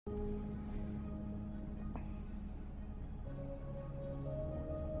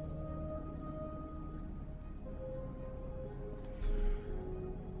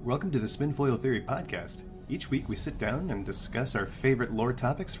Welcome to the Spinfoil Theory podcast. Each week we sit down and discuss our favorite lore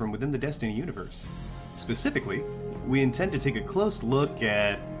topics from within the Destiny universe. Specifically, we intend to take a close look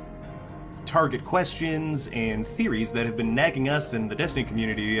at target questions and theories that have been nagging us and the Destiny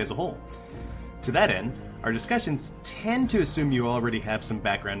community as a whole. To that end, our discussions tend to assume you already have some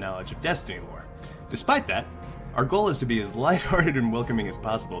background knowledge of Destiny lore. Despite that, our goal is to be as lighthearted and welcoming as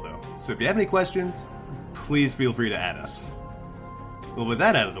possible, though. So if you have any questions, please feel free to add us. Well, with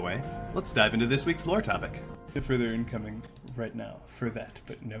that out of the way, let's dive into this week's lore topic. No further incoming right now for that,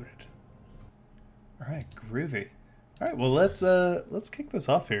 but noted. All right, groovy. All right, well let's kick this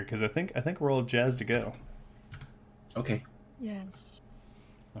off here because I think we're all jazzed to go. Okay. Yes.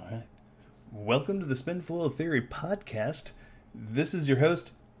 All right. Welcome to the Spinfoil Theory podcast. This is your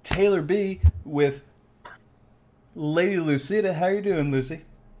host Taylor B with Lady Lucida. How you doing, Lucy?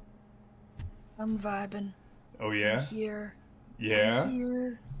 I'm vibing. Oh yeah. I'm here. Yeah. I'm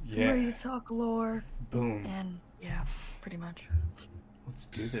here. Yeah. I'm ready to talk lore. Boom. And yeah, pretty much. Let's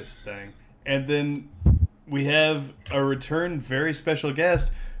do this thing. And then we have a return very special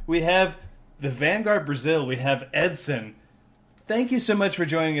guest. We have the Vanguard Brazil. We have Edson. Thank you so much for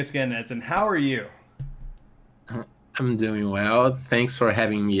joining us again, Edson. How are you? I'm doing well. Thanks for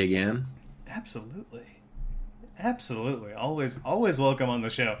having me again. Absolutely. Always welcome on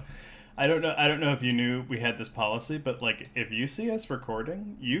the show. I don't know if you knew we had this policy, but like if you see us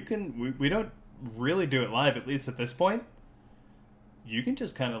recording, you can we don't really do it live, at least at this point. You can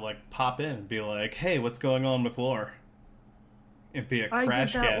just kind of like pop in and be like, "Hey, what's going on with lore?" And be a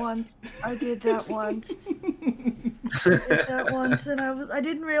crash guest. I did that once. And I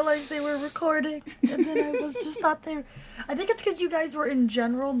didn't realize they were recording, and then I was just not there. I think it's because you guys were in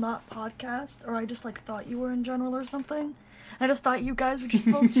general, not podcast, or I just like thought you were in general or something. I just thought you guys were just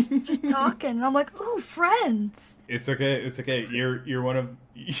both just talking, and I'm like, "Ooh, friends." It's okay. You're one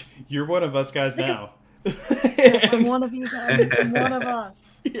of us guys now. Yes, I'm one of you guys. I'm one of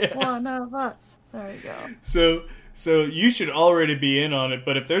us. Yeah. One of us. There you go. So you should already be in on it,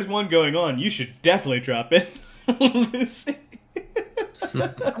 but if there's one going on, you should definitely drop in, Lucy.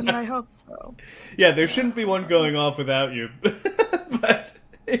 I mean, I hope so. Yeah, there shouldn't be one going off without you. But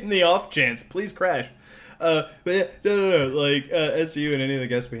in the off chance, please crash. But yeah, no. Like, as to you and any of the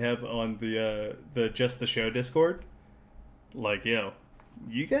guests we have on the Just the Show Discord, like, yo,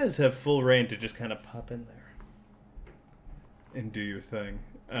 you guys have full reign to just kind of pop in there and do your thing.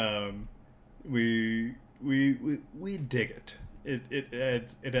 We dig it.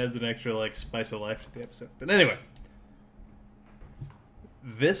 It adds an extra like spice of life to the episode. But anyway,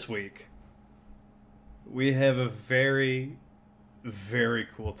 this week we have a very, very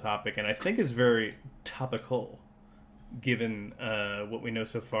cool topic, and I think is very topical given what we know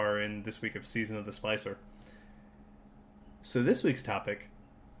so far in this week of Season of the Splicer. So this week's topic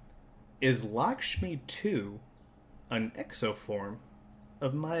is Lakshmi-2 an exoform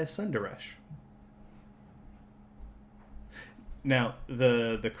of Maya Sundaresh? Now,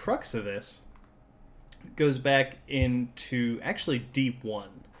 the crux of this goes back into actually Deep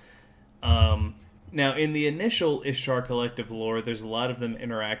One. Now, in the initial Ishtar Collective lore, there's a lot of them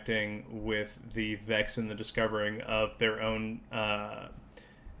interacting with the Vex and the discovering of their own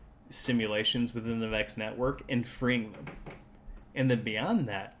simulations within the Vex network and freeing them. And then beyond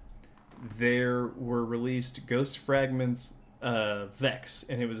that, there were released Ghost Fragments Vex,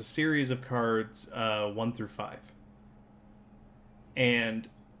 and it was a series of cards 1 through 5. And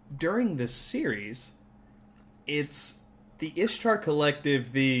during this series, it's the Ishtar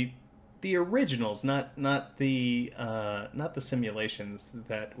Collective, the originals, not the simulations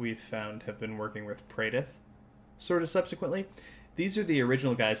that we've found have been working with Pradith, sort of subsequently. These are the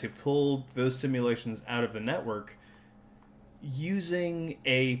original guys who pulled those simulations out of the network using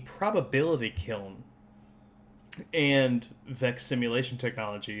a probability kiln and Vex simulation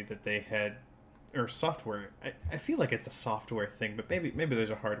technology that they had, or software. I feel like it's a software thing, but maybe there's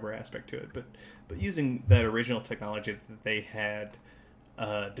a hardware aspect to it. But using that original technology that they had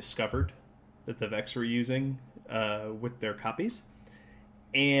discovered that the Vex were using with their copies,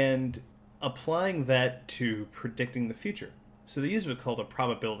 and applying that to predicting the future. So they use what's called a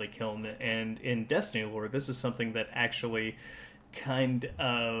probability kiln, and in Destiny lore, this is something that actually kind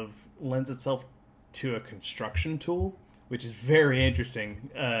of lends itself to a construction tool, which is very interesting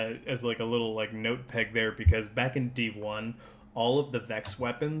as like a little like note peg there, because back in D1, all of the Vex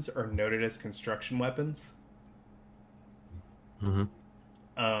weapons are noted as construction weapons. Mm-hmm.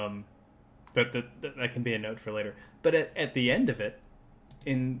 But that can be a note for later. But at the end of it,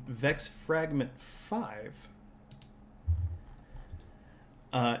 in Vex Fragment 5,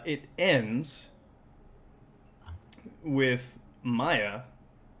 it ends with Maya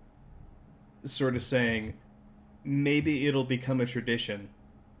sort of saying, maybe it'll become a tradition,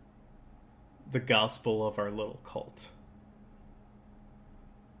 the gospel of our little cult.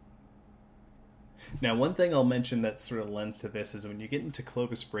 Now, one thing I'll mention that sort of lends to this is when you get into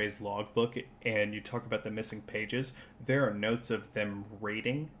Clovis Bray's logbook and you talk about the missing pages, there are notes of them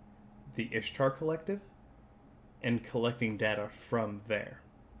raiding the Ishtar Collective and collecting data from there.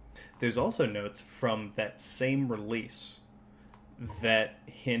 There's also notes from that same release that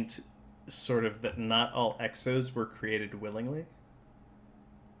hint sort of that not all exos were created willingly.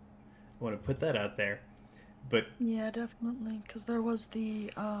 I want to put that out there. But yeah, definitely, because there was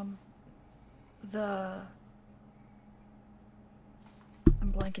I'm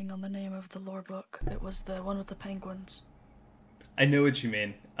blanking on the name of the lore book. It was the one with the penguins. I know what you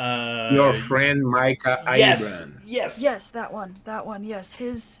mean. Your friend Micah Ibran. Yes, that one.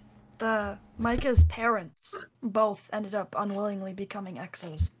 Yes, Micah's parents both ended up unwillingly becoming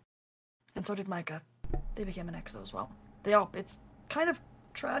exos, and so did Micah. They became an exo as well. It's kind of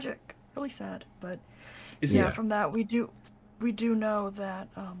tragic, really sad, but from that we do know that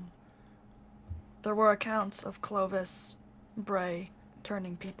there were accounts of Clovis Bray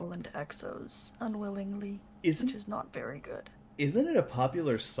turning people into exos unwillingly, which is not very good. Isn't it a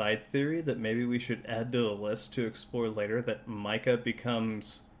popular side theory that maybe we should add to the list to explore later, that Micah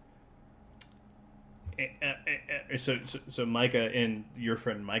becomes... So Micah, and your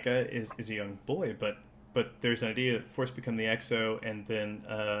friend Micah is a young boy, but there's an idea that Force become the exo and then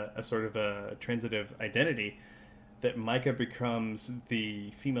a sort of a transitive identity, that Micah becomes the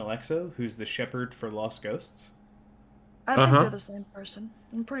female exo who's the shepherd for lost ghosts. I think they're the same person.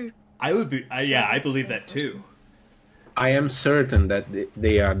 I'm pretty... I believe that too. I am certain that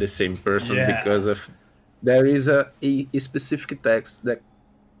they are the same person because of there is a specific text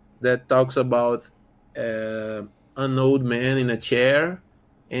that talks about an old man in a chair,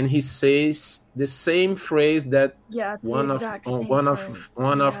 and he says the same phrase that one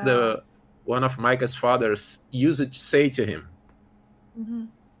of Micah's fathers used to say to him. Mm-hmm.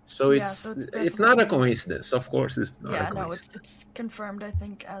 So it's not a coincidence. Of course, it's not a coincidence. No, it's confirmed, I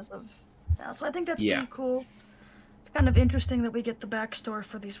think, as of now. So I think that's pretty cool. It's kind of interesting that we get the backstory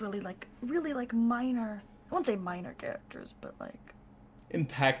for these really minor, I won't say minor characters, but like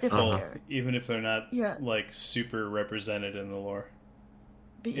impactful, even if they're not like super represented in the lore.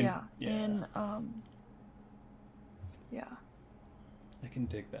 But I can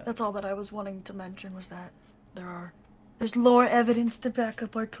dig that. That's all that I was wanting to mention, was that there's lore evidence to back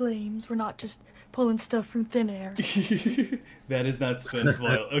up our claims. We're not just pulling stuff from thin air. That is not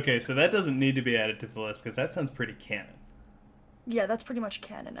Spinfoil. Okay, so that doesn't need to be added to the list because that sounds pretty canon. Yeah, that's pretty much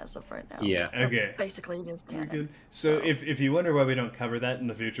canon as of right now. Yeah. Okay. Basically, it is canon. Good. So if you wonder why we don't cover that in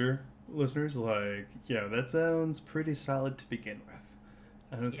the future, listeners, that sounds pretty solid to begin with.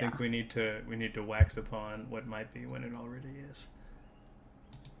 I don't think we need to wax upon what might be when it already is.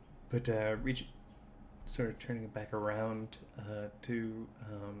 But sort of turning it back around to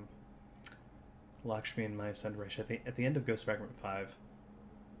Lakshmi and my Sundaresh. At the end of Ghost Fragment 5,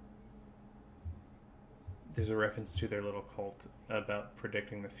 there's a reference to their little cult about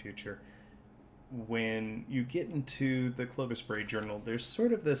predicting the future. When you get into the Clovis Bray journal, there's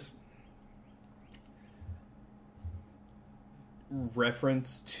sort of this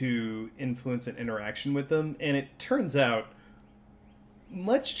reference to influence and interaction with them, and it turns out,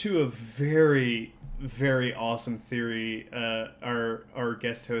 much to a very, very awesome theory our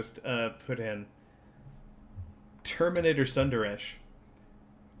guest host put in, Terminator Sundaresh.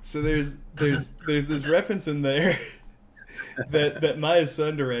 So there's this reference in there that Maya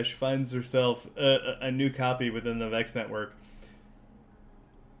Sundaresh finds herself a new copy within the Vex network,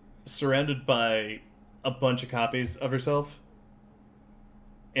 surrounded by a bunch of copies of herself,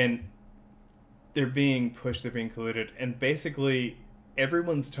 and they're being pushed, they're being colluded, and basically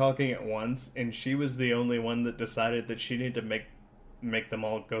everyone's talking at once, and she was the only one that decided that she needed to make them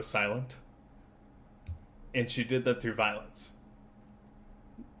all go silent. And she did that through violence.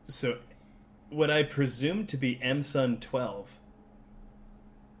 So, what I presume to be MSUN 12,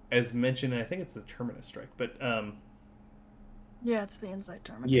 as mentioned, I think it's the Terminus strike, but yeah, it's the Inside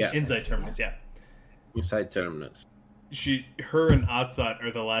Terminus. Yeah, Inside Terminus, yeah. Inside Terminus. Her and Atzat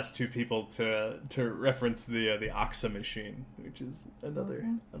are the last two people to reference the Oxa machine, which is another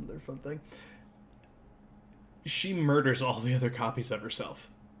fun thing. She murders all the other copies of herself.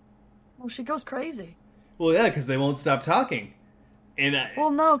 Well, she goes crazy. Well, yeah, because they won't stop talking. And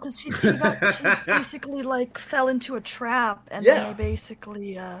no, because she basically fell into a trap, and then they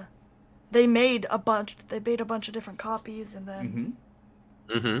basically they made a bunch of different copies, and then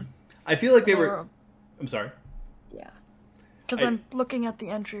I feel like they were. I'm sorry. Yeah. Because I'm looking at the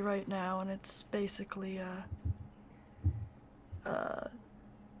entry right now, and it's basically,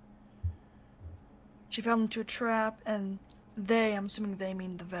 she fell into a trap, and I'm assuming they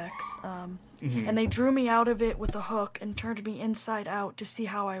mean the Vex, and they drew me out of it with a hook and turned me inside out to see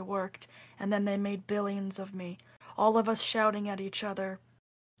how I worked, and then they made billions of me. All of us shouting at each other.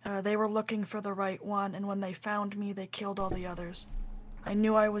 They were looking for the right one, and when they found me, they killed all the others. I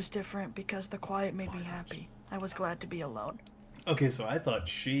knew I was different because the quiet made me happy. I was glad to be alone. Okay, so I thought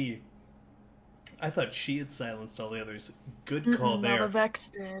she had silenced all the others. Good call there. No, the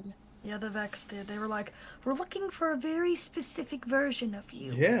Vex did. Yeah, the Vex did. They were like, we're looking for a very specific version of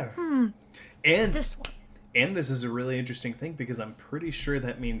you. Yeah. And this one. And this is a really interesting thing because I'm pretty sure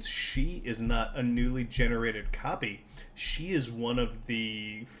that means she is not a newly generated copy. She is one of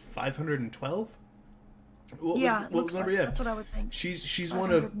the 512? What was the number? Yeah. That's what I would think. She's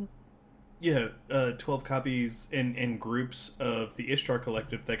one of 12 copies in groups of the Ishtar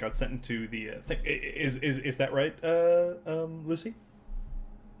Collective that got sent into the thing. Is that right, Lucy?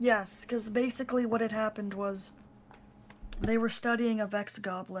 Yes, because basically what had happened was they were studying a Vex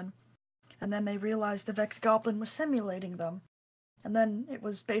Goblin, and then they realized the Vex Goblin was simulating them. And then it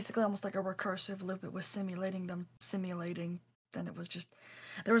was basically almost like a recursive loop. It was simulating them, Then it was just...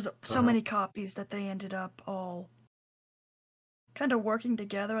 There was so many copies that they ended up all kind of working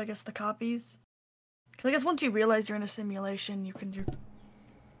together, I guess, the copies. Because I guess once you realize you're in a simulation, you can do...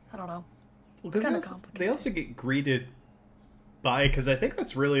 I don't know. Well, it's kind of complicated. They also get greeted by... Because I think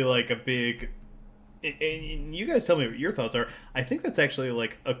that's really like a big... And you guys tell me what your thoughts are. I think that's actually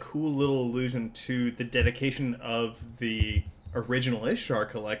like a cool little allusion to the dedication of the original Ishtar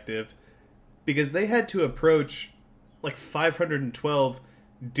Collective, because they had to approach like 512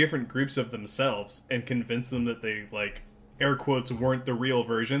 different groups of themselves and convince them that they, like, air quotes, weren't the real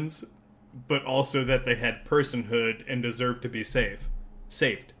versions, but also that they had personhood and deserved to be saved.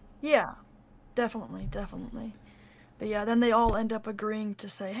 Yeah, definitely. But yeah, then they all end up agreeing to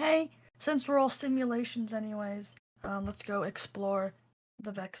say, hey, since we're all simulations anyways, let's go explore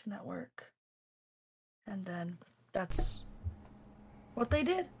the Vex network. And then that's what they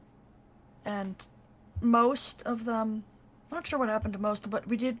did. And most of them, I'm not sure what happened to most, but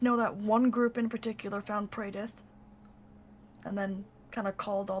we did know that one group in particular found Praedith. And then kind of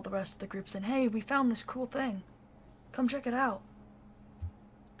called all the rest of the groups in, hey, we found this cool thing. Come check it out.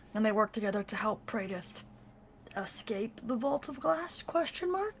 And they worked together to help Praedith escape the Vault of Glass, ?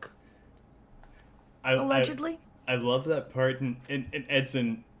 Allegedly. I love that part, and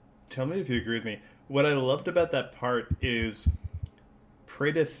Edson, tell me if you agree with me. What I loved about that part is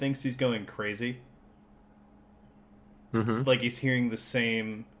Praedith thinks he's going crazy. Mm-hmm. Like he's hearing the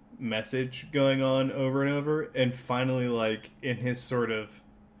same message going on over and over, and finally, like, in his sort of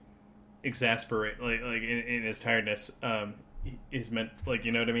exasperate, like in his tiredness, is meant, like,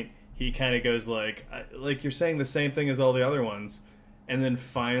 you know what I mean? He kind of goes like you're saying the same thing as all the other ones, and then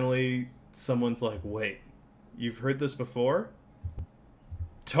finally someone's like, wait, you've heard this before?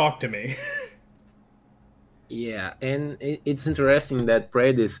 Talk to me. Yeah, and it's interesting that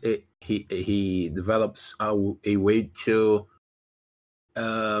Praedith, he develops a way to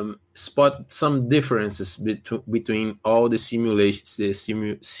spot some differences between all the simulations.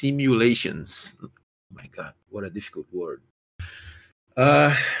 Simulations. Oh my God, what a difficult word.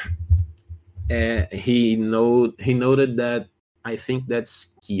 And he noted that I think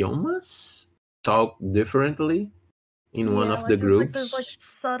that's Kiomas talk differently in one of the groups. There's like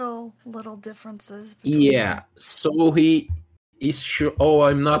subtle little differences. Yeah, them. So he is sure. Oh,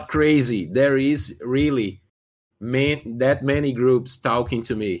 I'm not crazy. There is really that many groups talking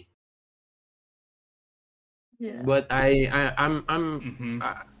to me. Yeah. But I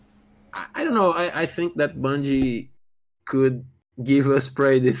don't know. I think that Bungie could give us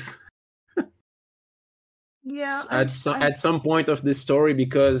Praedith. Yeah. At some point of the story,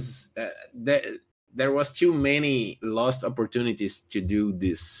 because there was too many lost opportunities to do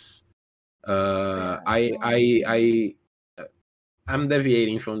this. I'm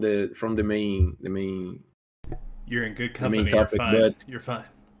deviating from the main. You're in good company. Topic, you're fine.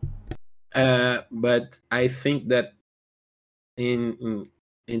 But I think that into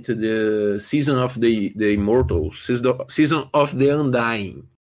the season of the Immortals, season of the Undying,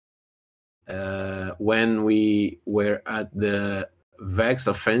 when we were at the Vex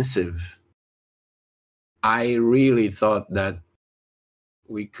offensive, I really thought that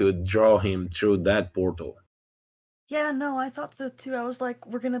we could draw him through that portal. Yeah, no, I thought so too. I was like,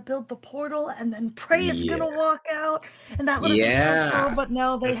 we're gonna build the portal, and then Praedith's gonna walk out, and that would have been so cool. But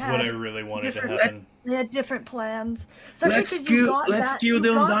no, that's what I really wanted to happen. They had different plans. Let's kill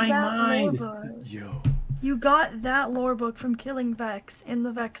the Undying Mind. Yo, you got that lore book from killing Vex in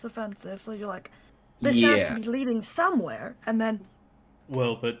the Vex Offensive, so you're like, this has to be leading somewhere, and then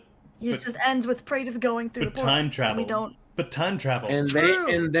it just ends with Praetor going through the portal. Time travel. We don't. But time travel. And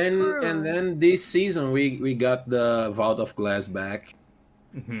then this season we got the Vault of Glass back.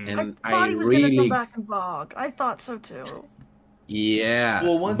 Mm-hmm. And I thought he was gonna come back and Vogue. I thought so too. Yeah.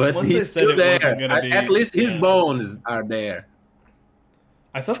 Well, once he's they said still it there. wasn't gonna be, at least his bones are there.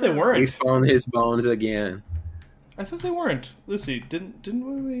 I thought they weren't. We found his bones again. I thought they weren't. Lucy, didn't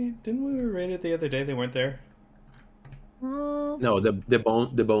we read it the other day? They weren't there. No,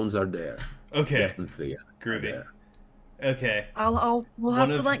 the bones are there. Okay, definitely. Groovy. There. Okay. We'll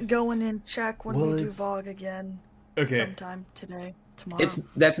have to go in and check when we do Vogue again. Okay. Sometime today, tomorrow.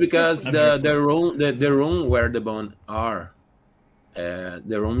 That's because the room where the bones are, the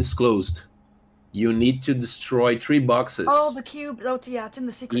room is closed. You need to destroy 3 boxes. Oh, the cube. Oh, yeah, it's in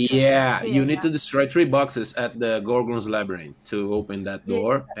the secret chest. Yeah, you need to destroy 3 boxes at the Gorgon's Labyrinth to open that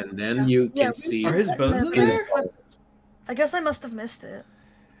door, and then you can see. Are his bones in there? I guess I must have missed it.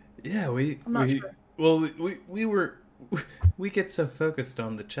 Yeah, I'm not sure. Well, we get so focused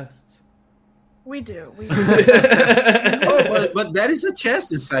on the chests. We do. But that is a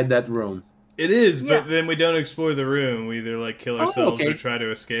chest inside that room. It is, but then we don't explore the room. We either kill ourselves or try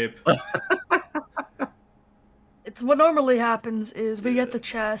to escape. It's what normally happens is we get the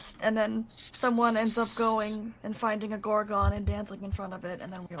chest, and then someone ends up going and finding a Gorgon and dancing in front of it,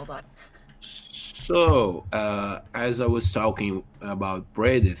 and then we all die. So, as I was talking about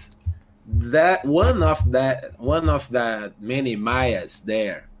Predith, that one of that many Mayas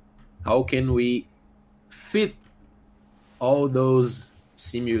there, how can we fit all those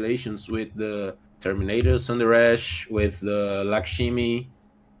simulations with the Terminator, Sundaresh, with the Lakshmi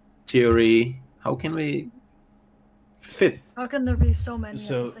theory? How can we fit? How can there be so many at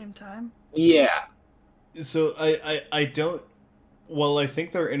the same time? Yeah. So I don't. Well, I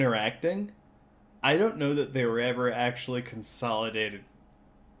think they're interacting. I don't know that they were ever actually consolidated.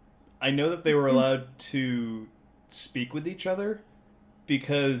 I know that they were allowed to speak with each other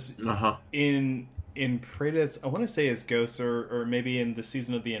because in Predith's, I want to say as ghosts or maybe in the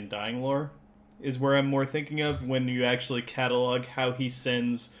Season of the Undying lore is where I'm more thinking of when you actually catalog how he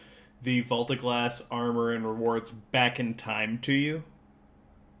sends the Vault of Glass armor and rewards back in time to you.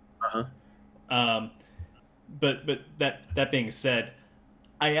 But that being said,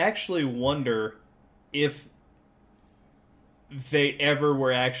 I actually wonder if they ever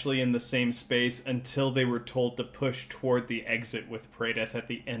were actually in the same space until they were told to push toward the exit with Predith at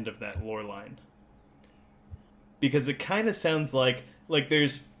the end of that lore line. Because it kind of sounds like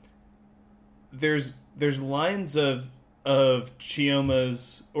there's lines of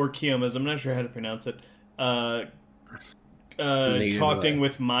Chiomas or Kiomas, I'm not sure how to pronounce it, talking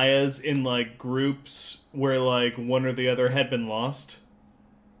with Mayas in groups where one or the other had been lost.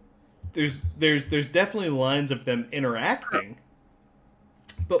 There's definitely lines of them interacting.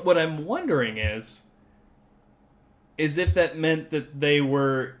 But what I'm wondering is if that meant that they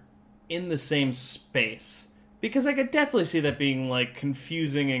were in the same space. Because I could definitely see that being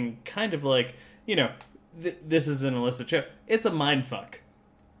confusing and kind of this is an illicit show. It's a mindfuck.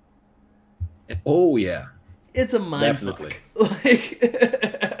 Oh yeah. It's a mindfuck.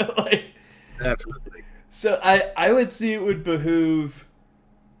 Definitely. So I would see it would behoove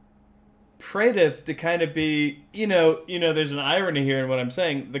Predith to kind of be, there's an irony here in what I'm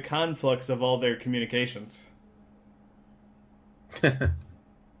saying, the conflux of all their communications. I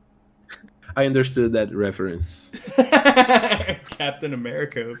understood that reference. Captain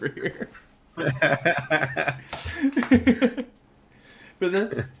America over here. But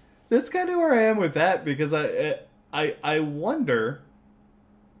that's kind of where I am with that, because I wonder.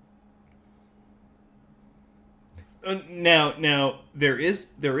 Now there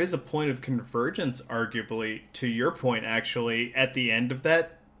is a point of convergence, arguably, to your point, actually, at the end of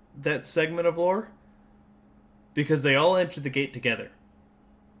that segment of lore, because they all enter the gate together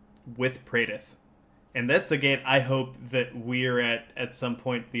with Predith, and that's the gate I hope that we're at some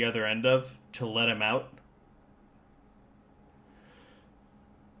point the other end of to let him out.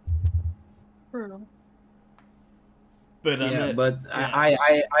 Brutal. But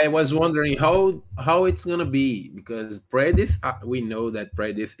I was wondering how it's gonna be, because Predith, we know that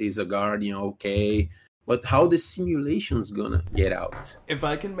Predith is a guardian, okay, but how the simulation's gonna get out? If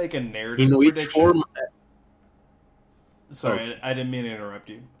I can make a narrative in which prediction, form? Sorry, Okay. I didn't mean to interrupt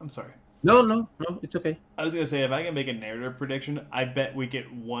you. I'm sorry. No, it's okay. I was gonna say, if I can make a narrative prediction, I bet we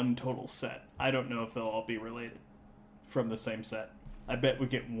get one total set. I don't know if they'll all be related from the same set. I bet we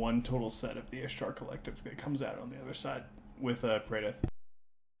get one total set of the Ishtar Collective that comes out on the other side with Predith.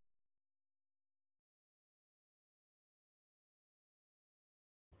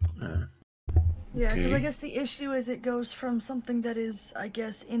 Yeah, because Okay. I guess the issue is it goes from something that is, I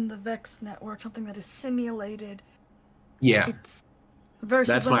guess, in the Vex network, something that is simulated. Yeah, It's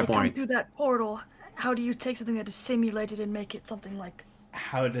versus that's when my they come point. through that portal. How do you take something that is simulated and make it something like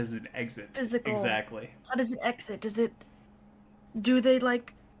How does it exit? physical? Exactly. How does it exit? Do they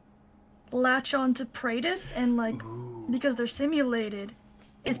like latch on to Praedyth and like Ooh. because they're simulated?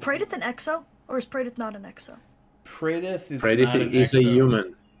 Is Praedyth an exo or is Praedyth not an exo? Praedyth is Praedyth not an is exo. a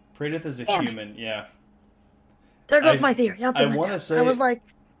human. Praedyth is a Damn it. human, yeah. There goes I- my theory. Out the I window. wanna say- I was like,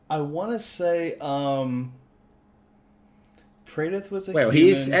 I want to say, Praedyth was a Well, human.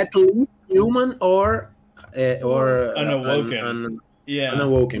 he's at least human or Unawoken. Yeah.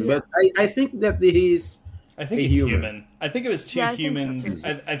 unawoken. Yeah. But I think that he's I think a he's human. human. I think it was two Yeah, I think so, humans.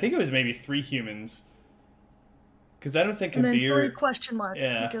 too. I think it was maybe 3 humans. Because I don't think and then Kabir. 3 question marks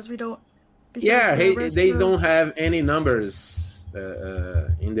Yeah. because we don't. Because yeah. the rest They of- don't have any numbers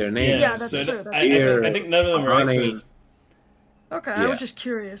in their names. Yeah, that's so true, that's I think none of them are Honey. exos. Okay, I Yeah. was just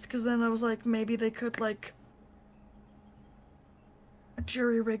curious because then I was like, maybe they could like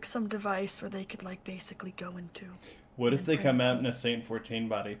jury rig some device where they could like basically go into. What if And they bring come it out up. in a Saint 14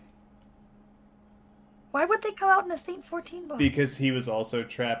 body? Why would they come out in a Saint 14 box? Because he was also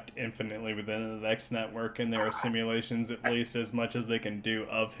trapped infinitely within the Vex network, and there are simulations at least as much as they can do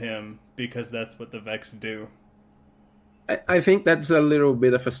of him, because that's what the Vex do. I think that's a little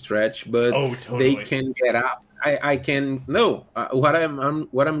bit of a stretch, but Oh, totally. they can get out. I can no. What I'm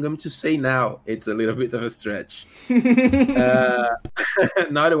going to say now, it's a little bit of a stretch.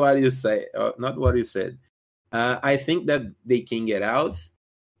 Not what you say. Not what you said. I think that they can get out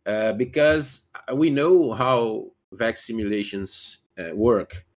because we know how Vex simulations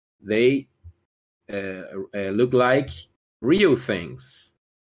work. They look like real things.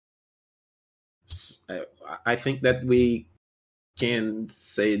 I think that we can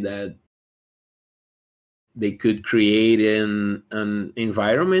say that they could create an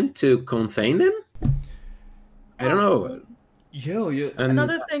environment to contain them. I don't know. Yo,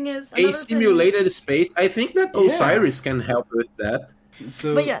 Another thing is A simulated space. I think that Yeah. Osiris can help with that.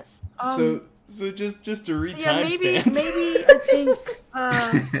 so But yes, so just to read so yeah, timestamp. maybe I think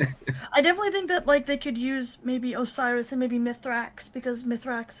I definitely think that like they could use maybe Osiris and maybe Mithrax because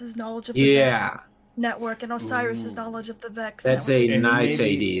Mithrax's knowledge of the Vex Yeah, network and Osiris's Ooh. knowledge of the Vex that's network. a And nice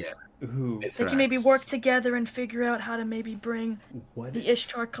maybe- idea. Ooh, They can maybe Mithrax. work together and figure out how to maybe bring what? the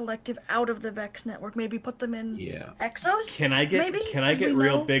Ishtar Collective out of the Vex network. Maybe put them in Yeah. Exos. Can I get maybe? can I 'Cause get we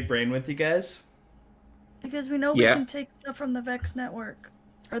real know- big brain with you guys? Because we know Yeah. we can take stuff from the Vex network,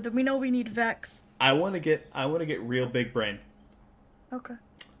 or that we know we need Vex. I want to get real big brain. Okay.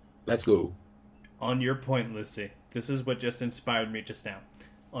 Let's go. On your point, Lucy, this is what just inspired me just now.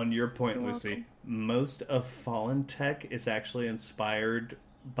 On your point, You're Lucy, welcome. most of Fallen tech is actually inspired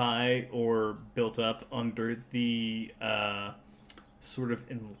by or built up under the sort of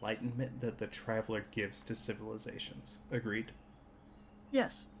enlightenment that the Traveler gives to civilizations. Agreed?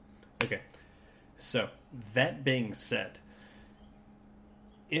 Yes. Okay. So, that being said,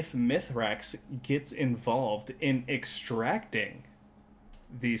 if Mithrax gets involved in extracting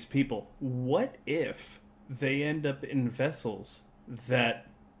these people, what if they end up in vessels that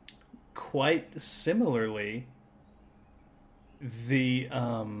quite similarly the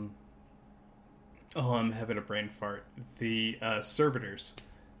I'm having a brain fart. The servitors,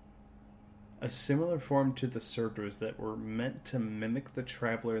 a similar form to the servitors that were meant to mimic the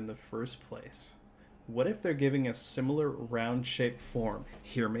Traveler in the first place. What if they're giving a similar round-shaped form?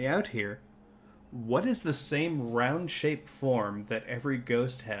 Hear me out here. What is the same round-shaped form that every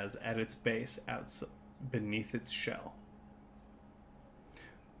ghost has at its base outside, beneath its shell?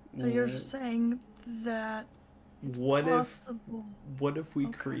 So you're saying that What if possible. what if we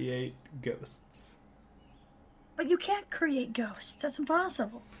Okay. create ghosts? But you can't create ghosts. That's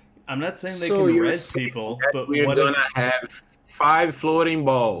impossible. I'm not saying they So can you're res saying people, that but we're what gonna if have 5 floating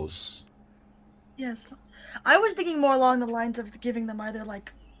balls. Yes. I was thinking more along the lines of giving them either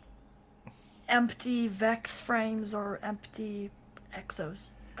like empty Vex frames or empty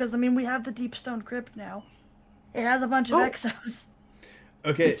Exos. Because I mean, we have the Deep Stone Crypt now. It has a bunch of Oh. Exos.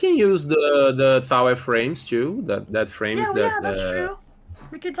 You okay, can use the tower frames too. That frames Yeah, that. yeah, that's true.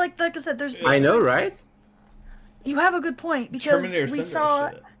 We could like I said, there's. I know, right? You have a good point because Terminator we Sundaresh saw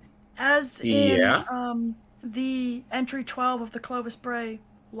shit. as in Yeah. the entry 12 of the Clovis Bray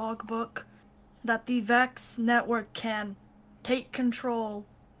logbook that the Vex network can take control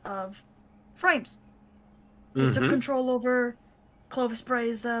of frames. They took Mhm. control over Clovis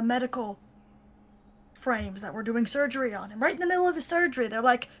Bray's medical frames that were doing surgery on him. Right in the middle of his surgery, they're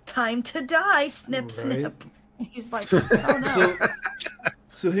like, "Time to die!" Snip, Right. snip. He's like, "Oh no!"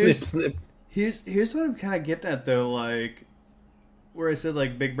 So Snip, here's snip. Here's what I'm kind of getting at though, like where I said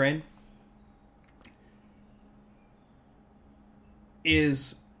like big brain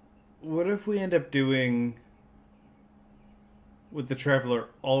is, what if we end up doing what the Traveler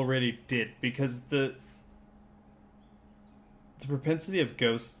already did? Because the propensity of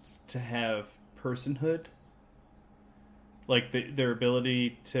ghosts to have personhood, like their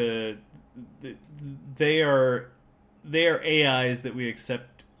ability to, they are AIs that we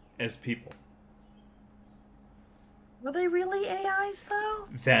accept as people. Were they really AIs though?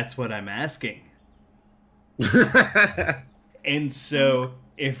 That's what I'm asking. And so,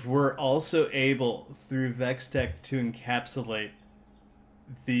 if we're also able, through Vextech, to encapsulate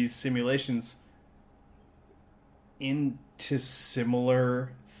these simulations into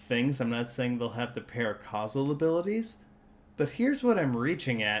similar things, I'm not saying they'll have the paracausal abilities, but here's what I'm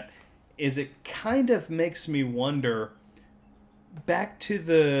reaching at, is it kind of makes me wonder, back to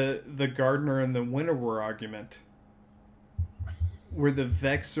the Gardener and the Winnower argument, where the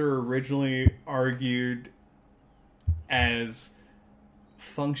Vexer originally argued as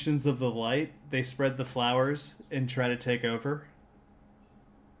functions of the light, they spread the flowers and try to take over.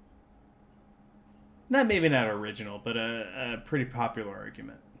 Maybe not original, but a pretty popular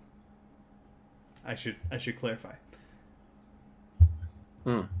argument. I should clarify.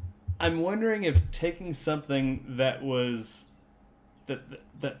 I'm wondering if taking something that was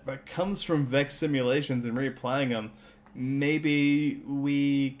that comes from Vex simulations and reapplying them, maybe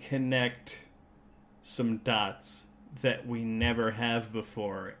we connect some dots that we never have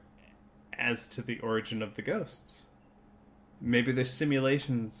before as to the origin of the ghosts. Maybe there's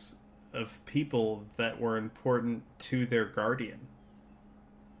simulations of people that were important to their guardian.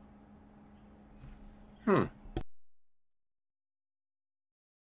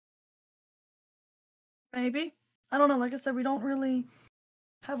 Maybe. I don't know. Like I said, we don't really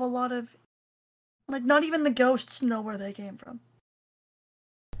have a lot of... Like, not even the ghosts know where they came from.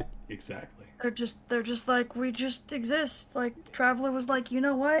 Exactly. They're just like, we just exist. Like, Traveler was like, you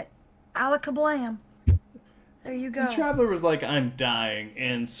know what? Alakablam. There you go. The Traveler was like, I'm dying,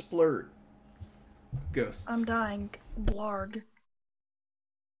 and splurt. Ghosts. I'm dying. Blarg.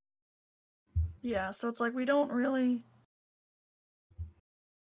 Yeah, so it's like, we don't really...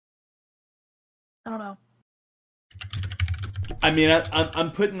 I don't know. I mean,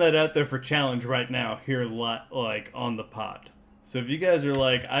 I'm putting that out there for challenge right now here, like on the pod. So if you guys are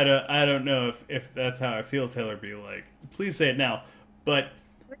like, I don't know if that's how I feel, Taylor, be like, please say it now. But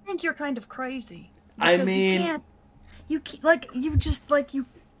I think you're kind of crazy. I mean,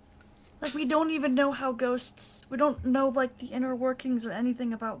 we don't even know how ghosts. We don't know like the inner workings or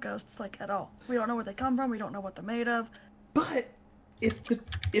anything about ghosts like at all. We don't know where they come from. We don't know what they're made of. But if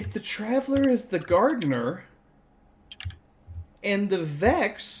the Traveler is the gardener, and the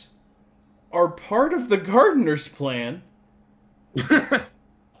Vex are part of the gardener's plan.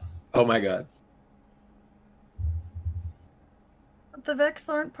 Oh my god. But the Vex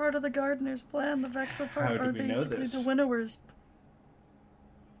aren't part of the gardener's plan. The Vex are basically the Winnowers.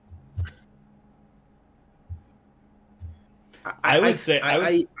 I would say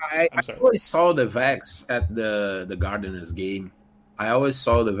I always saw the Vex at the Gardener's game. I always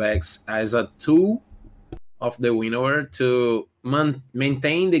saw the Vex as a tool of the winnower to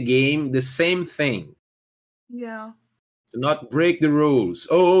maintain the game the same thing. Yeah. To not break the rules.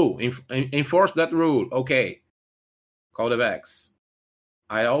 Enforce that rule. Okay. Call the Vex.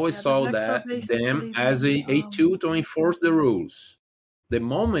 I always saw them as a tool to enforce the rules. The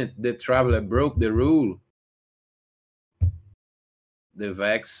moment the Traveler broke the rule, the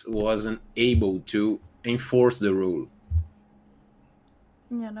Vex wasn't able to enforce the rule.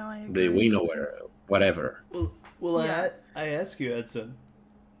 Yeah, no, I agree. The winnower, whatever. Well, yeah. I ask you, Edson.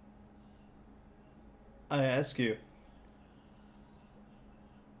 I ask you.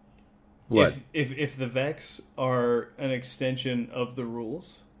 What? If the Vex are an extension of the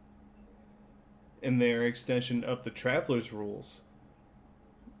rules, and they're an extension of the Traveler's rules,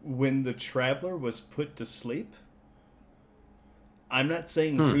 when the Traveler was put to sleep, I'm not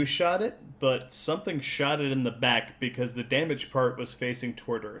saying who shot it, but something shot it in the back because the damaged part was facing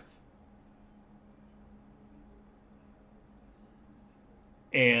toward Earth.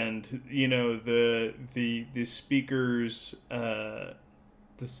 And you know the speaker's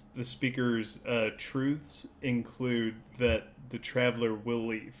the speaker's truths include that the Traveler will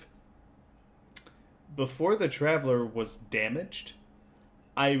leave. Before the Traveler was damaged,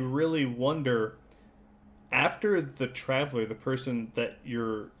 I really wonder, after the Traveler, the person that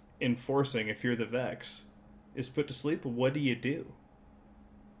you're enforcing, if you're the Vex, is put to sleep, what do you do?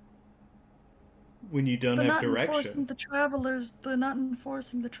 when you don't They're have not direction. enforcing the travelers. They're not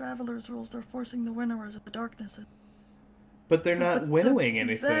enforcing the travelers' rules. They're forcing the winnowers of the darknesses. But they're not winnowing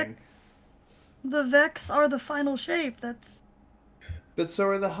anything. The Vex are the final shape. That's. But so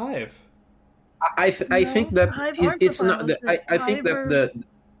are the Hive. I think that it's not. I think that the.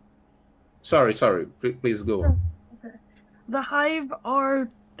 Sorry. Please go. Oh, okay. The Hive are,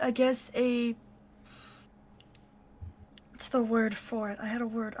 I guess, what's the word for it? I had a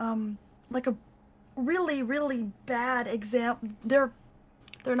word. Like a really, really bad example. They're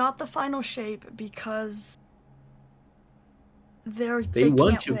not the final shape because they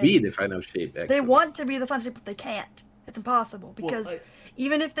want to be the final shape. Actually. They want to be the final shape, but they can't. It's impossible because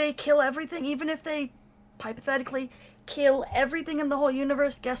even if they kill everything, even if they hypothetically kill everything in the whole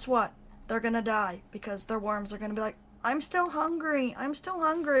universe, guess what? They're gonna die because their worms are gonna be like, I'm still hungry. Nom,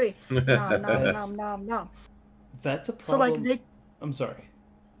 nom, nom, nom. That's a problem. So like I'm sorry.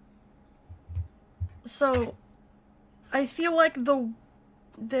 So, I feel like the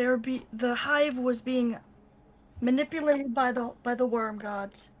Hive was being manipulated by the worm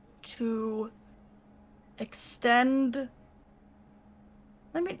gods to extend.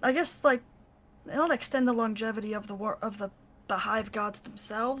 I guess like not extend the longevity of the Hive gods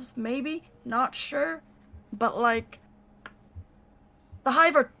themselves. Maybe, not sure, but like the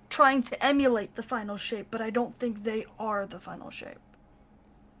Hive are trying to emulate the final shape, but I don't think they are the final shape.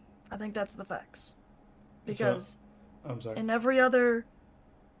 I think that's the Vex. Because I'm sorry. In every other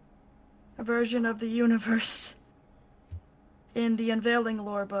version of the universe in the Unveiling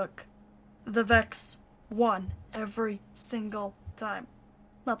lore book, the Vex won every single time.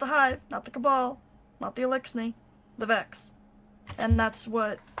 Not the Hive, not the Cabal, not the Elixni, the Vex. And that's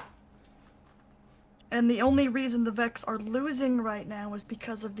what... And the only reason the Vex are losing right now is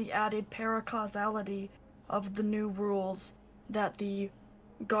because of the added paracausality of the new rules that the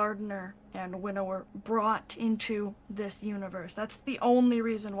Gardener and Winnower brought into this universe. That's the only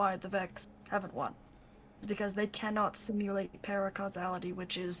reason why the Vex haven't won. Because they cannot simulate paracausality,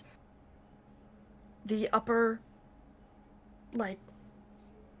 which is the upper, like,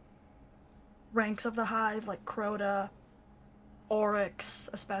 ranks of the Hive, like Crota, Oryx,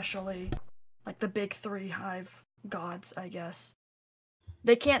 especially, like the big three Hive gods, I guess.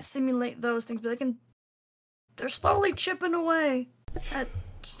 They can't simulate those things, but they're slowly chipping away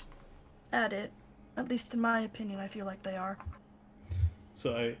at it. At least in my opinion, I feel like they are.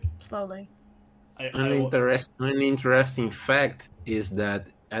 So slowly. An interesting fact is that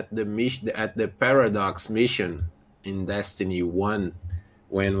at the Paradox mission in Destiny 1,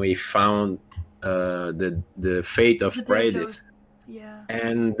 when we found the fate of Predith,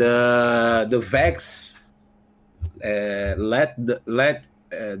 and the Vex let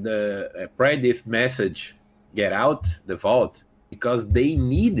the Predith message get out the vault because they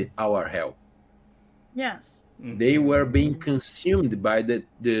need our help. Yes. They were being consumed by the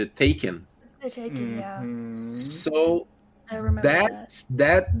Taken. The Taken, yeah. So I remember that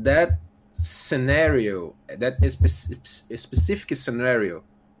scenario, that specific scenario,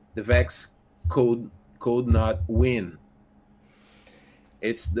 the Vex could not win.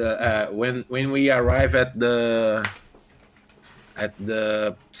 It's the when we arrive at the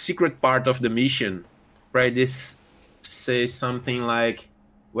secret part of the mission, Predis says something like,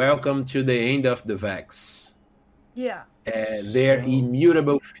 "Welcome to the end of the Vex." Yeah. Their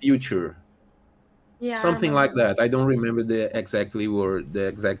immutable future. Yeah. Something like that. I don't remember the exact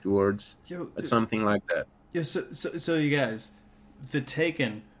words, but something like that. Yeah. So you guys, the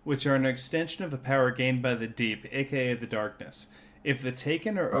Taken, which are an extension of a power gained by the Deep, aka the Darkness. If the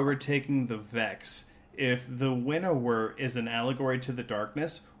Taken are overtaking the Vex, if the Winnower is an allegory to the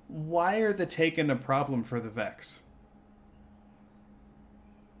Darkness, why are the Taken a problem for the Vex?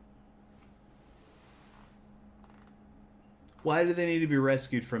 Why do they need to be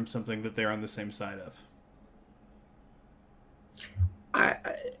rescued from something that they're on the same side of?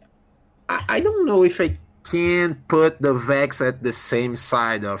 I don't know if I can put the Vex at the same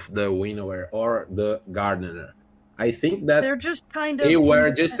side of the Winnower or the Gardener. I think that they're just kind of they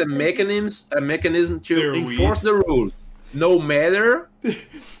were just a mechanism to enforce the rules. No matter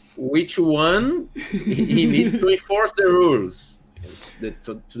which one, he needs to enforce the rules.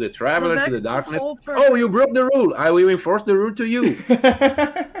 To the Traveler, to the Darkness. Oh, you broke the rule. I will enforce the rule to you.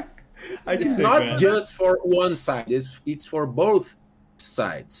 It's not just for one side. It's for both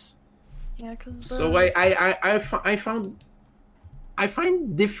sides. Yeah, so I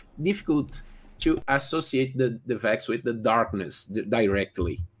find difficult to associate the Vex with the Darkness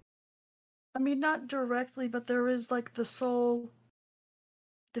directly. I mean, not directly, but there is like the soul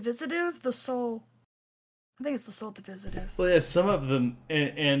divisitive, the soul I think it's the Soul Divisitive. Well, yeah, some of them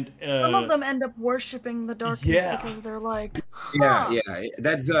and Some of them end up worshiping the darkness because they're like, Yeah.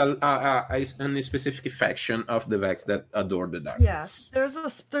 That's a specific faction of the Vex that adore the darkness.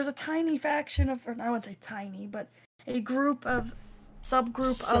 Yes, there's a tiny faction of, or I wouldn't say tiny, but a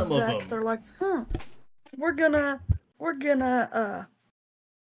subgroup Some of of Vex. them. They're like, we're gonna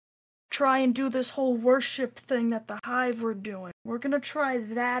try and do this whole worship thing that the Hive were doing. We're gonna try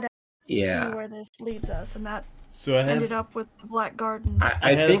that out, see where this leads us, and that ended up with the Black Garden.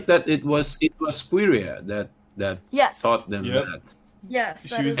 I think that it was Quiria that taught them that. Yes,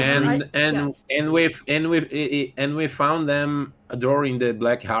 She was and we found them adoring the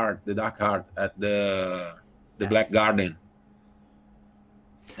Black Heart, the Dark Heart at the Black Garden.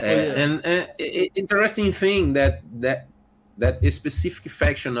 And interesting thing that a specific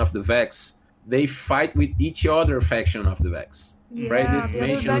faction of the Vex, they fight with each other faction of the Vex. Right? It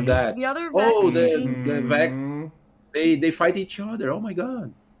mentions that. The Vex, they fight each other. Oh my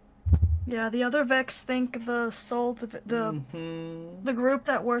god. Yeah, the other Vex think the soul of the group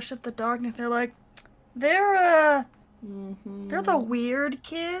that worship the darkness. They're like, they're the weird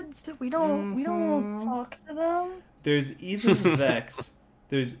kids. We don't talk to them. There's even Vex.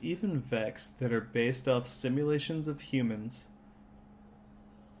 There's even Vex that are based off simulations of humans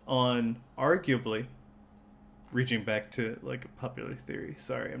on arguably, reaching back to like a popular theory.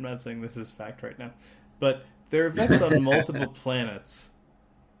 Sorry, I'm not saying this is fact right now. But there are Vex on multiple planets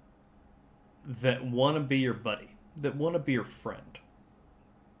that want to be your buddy, that want to be your friend.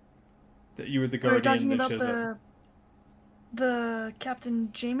 That you were the guardian that shows up. The Captain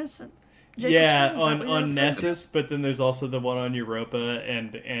Jameson? Yeah, on Nessus, but then there's also the one on Europa,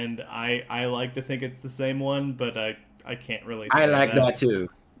 and I like to think it's the same one, but I can't really say I like that too.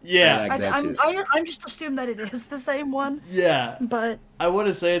 Yeah. I'm just assuming that it is the same one. Yeah. But I want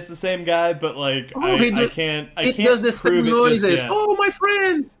to say it's the same guy, but like I can't it does the same noises. Oh, my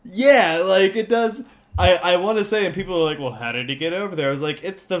friend. Yeah, like it does. I want to say, and people are like, well, how did he get over there? I was like,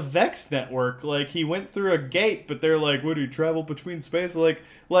 it's the Vex network. Like, he went through a gate, but they're like, what, do you travel between space? Like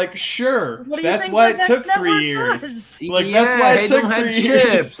sure. That's why it took 3 years. Like, that's why it took 3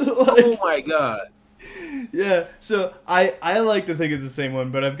 years. Like, oh my god. Yeah, so I like to think it's the same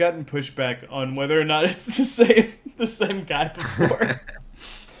one, but I've gotten pushback on whether or not it's the same guy before.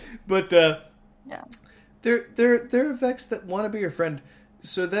 But yeah, there are Vex that want to be your friend.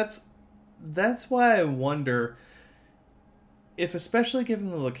 So that's why I wonder if, especially given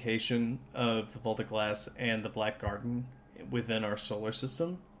the location of the Vault of Glass and the Black Garden within our solar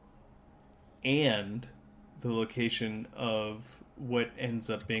system, and the location of what ends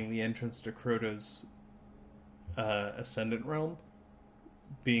up being the entrance to Crota's Ascendant Realm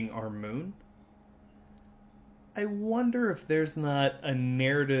being our moon, I wonder if there's not a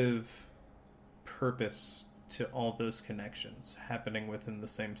narrative purpose to all those connections happening within the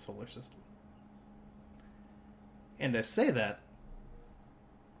same solar system. And I say that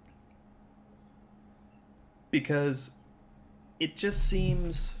because it just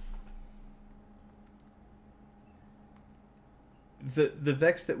seems the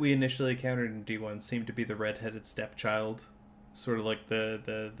Vex that we initially encountered in D1 seemed to be the red-headed stepchild, sort of like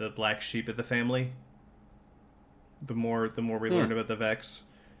the black sheep of the family. The more we learn about the Vex,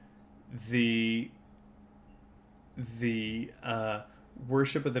 the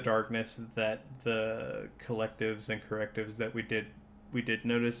worship of the darkness that the collectives and correctives that we did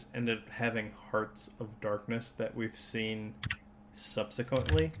notice ended up having hearts of darkness that we've seen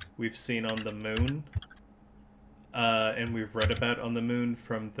subsequently. We've seen on the moon, and we've read about on the moon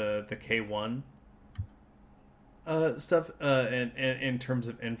from the K1 stuff, and in terms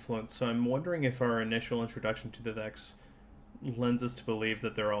of influence. So I'm wondering if our initial introduction to the Vex lends us to believe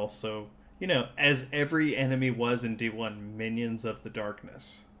that they're also, you know, as every enemy was in D1, minions of the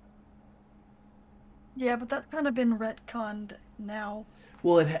darkness. Yeah, but that's kind of been retconned now.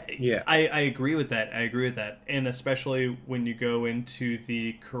 Well, I agree with that. And especially when you go into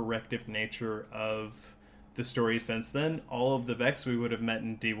the corrective nature of the story since then, all of the Vex we would have met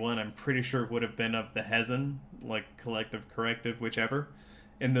in D1, I'm pretty sure would have been of the Hezin, like collective, corrective, whichever.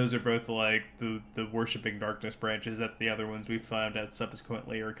 And those are both like the worshipping darkness branches that the other ones we found out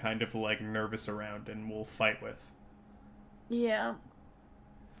subsequently are kind of like nervous around and will fight with. Yeah.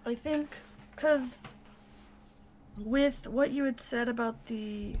 I think, because with what you had said about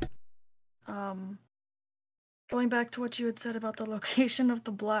the, going back to what you had said about the location of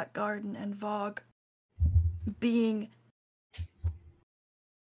the Black Garden and Vogue being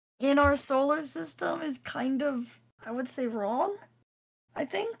in our solar system is kind of, I would say, wrong, I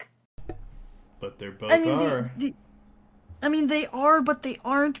think. But they're both are. They are, but they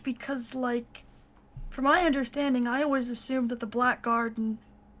aren't, because, like, from my understanding, I always assumed that the Black Garden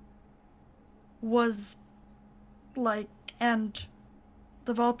was like, and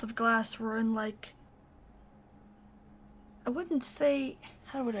the Vault of Glass were in like, I wouldn't say,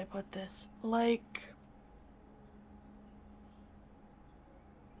 how would I put this? Like,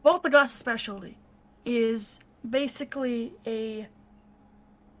 Vault of Glass especially is basically a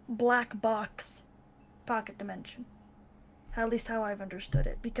black box pocket dimension. At least how I've understood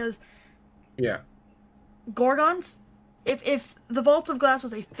it. Because Yeah. Gorgons, if the Vault of Glass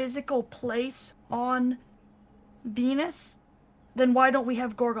was a physical place on Venus, then why don't we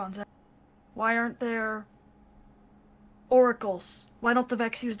have Gorgons? Why aren't there oracles? Why don't the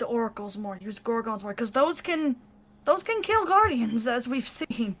Vex use the oracles more? Use Gorgons more? Because those can kill Guardians, as we've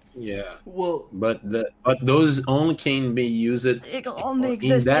seen. Yeah. Well, But those only can be used It only in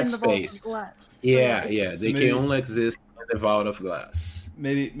exists that in the Vault space. of Glass. So Yeah, it- So they maybe- can only exist in the Vault of Glass.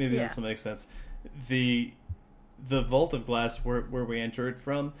 maybe Yeah. this will make sense. The Vault of Glass where we entered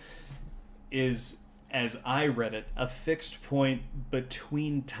from is, as I read it, a fixed point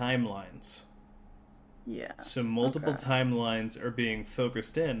between timelines. Yeah. So multiple Okay. timelines are being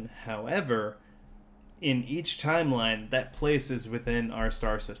focused in. However, in each timeline, that place is within our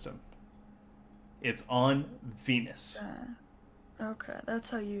star system. It's on Venus. Okay, that's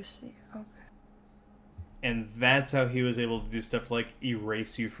how you see it. Okay. And that's how he was able to do stuff like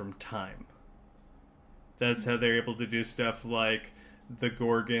erase you from time. That's how they're able to do stuff like the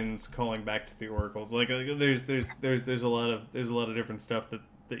Gorgons calling back to the oracles. Like there's a lot of different stuff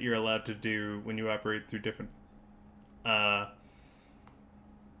that you're allowed to do when you operate through different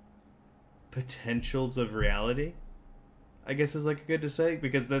potentials of reality, I guess is like good to say,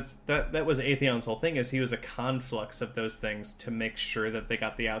 because that was Atheon's whole thing, is he was a conflux of those things to make sure that they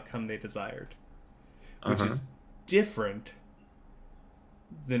got the outcome they desired, which is different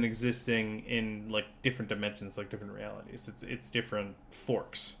than existing in like different dimensions, like different realities. It's different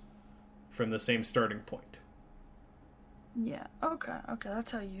forks from the same starting point. Yeah. Okay.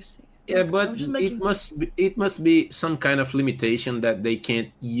 That's how you see it. Yeah, Okay, I but was just making- it must be some kind of limitation that they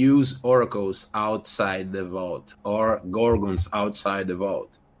can't use oracles outside the vault, or Gorgons outside the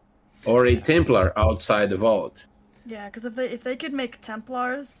vault, or a Templar outside the vault. Yeah, because if they could make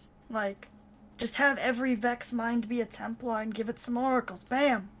Templars, like, just have every Vex mind be a Templar and give it some oracles,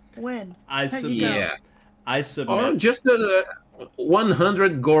 bam, win. I There you submit. go. Yeah, I or submit. just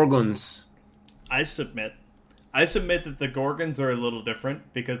 100 Gorgons. I submit that the Gorgons are a little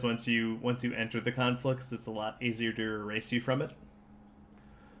different, because once you enter the conflicts, it's a lot easier to erase you from it.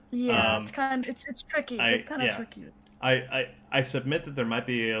 Yeah, it's kind of it's tricky. It's kind of yeah. tricky. I submit that there might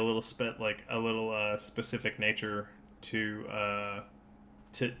be a little specific nature to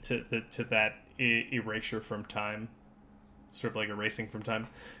that erasure from time, sort of like erasing from time.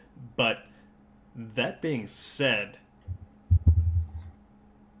 But that being said,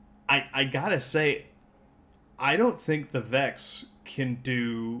 I gotta say, I don't think the Vex can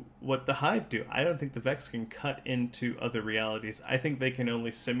do what the Hive do. I don't think the Vex can cut into other realities. I think they can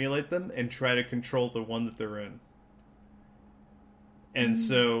only simulate them and try to control the one that they're in. And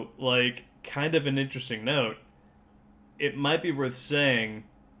so, like, kind of an interesting note, it might be worth saying,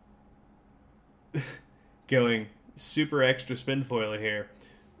 going super extra Spinfoil here,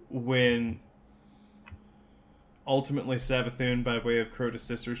 when ultimately Savathun, by way of Crota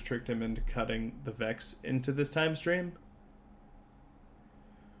Sisters, tricked him into cutting the Vex into this time stream,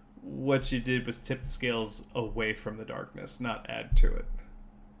 what she did was tip the scales away from the darkness, not add to it.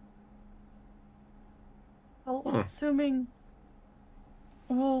 Well, assuming,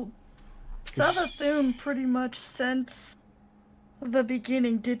 well, Savathun pretty much since the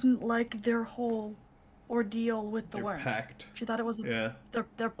beginning didn't like their whole ordeal with the They're worms. packed. She thought it was Yeah.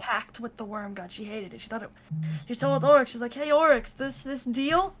 they're packed with the worm god. She hated it. She thought it. She told Oryx, she's like, "Hey Oryx, this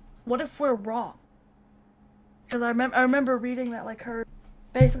deal. What if we're wrong?" Because I remember reading that, like, her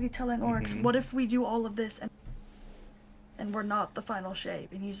basically telling Oryx, "What if we do all of this and we're not the final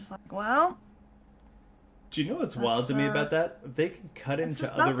shape?" And he's just like, "Well." Do you know what's wild to me about that? They can cut into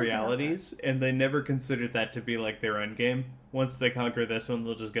just other not thinking about realities, and they never considered that to be like their end game. Once they conquer this one,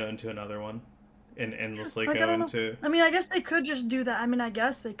 they'll just go into another one, and endlessly Like, I go don't know. into. I mean, I guess they could just do that.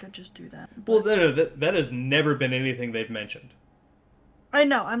 Well, no, that has never been anything they've mentioned. I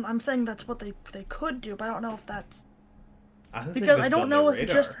know. I'm saying that's what they could do, but I don't know if that's I don't because think I that's don't on know their if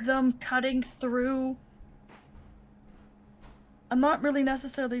radar. just them cutting through. I'm not really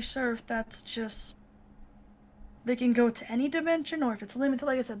necessarily sure if that's just they can go to any dimension or if it's limited.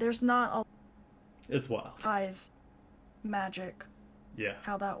 Like I said, there's not It's wild. a hive magic Yeah.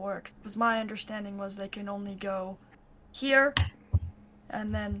 how that works. Because my understanding was they can only go here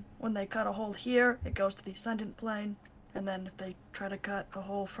and then when they cut a hole here, it goes to the ascendant plane, and then if they try to cut a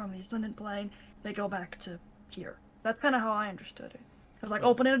hole from the ascendant plane, they go back to here. That's kind of how I understood it. It was like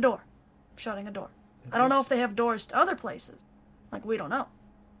opening a door, shutting a door. I don't know if they have doors to other places. Like, we don't know.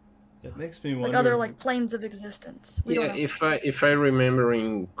 It makes me wonder. Like other planes of existence. We don't know. If I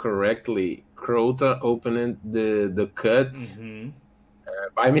remembering correctly, Crota opened the cut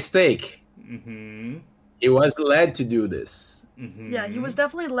by mistake. Mm-hmm. He was led to do this. Mm-hmm. Yeah, he was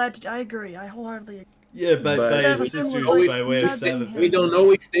definitely led to. I agree. I wholeheartedly agree. Yeah, by his sisters, by way of Sabbath. We don't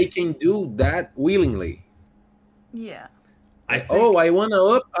know if they can do that willingly. Yeah. I wanna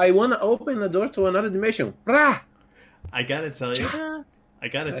open the door to another dimension. Rah! I gotta tell you.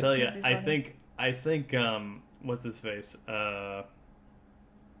 I think what's his face? I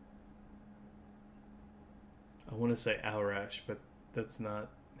want to say Aurash, but that's not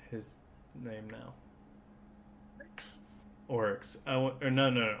his name now. Oryx.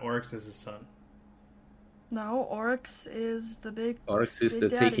 No. Oryx is his son. No, Oryx is the big. Oryx is big the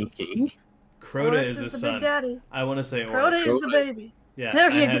daddy. Taken King. Crota is his son. Big daddy. I want to say Crota Oryx. is the baby. Yeah,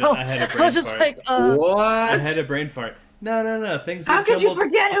 there you go. I had a brain just fart. like, what? I had a brain fart. No. Things. How could you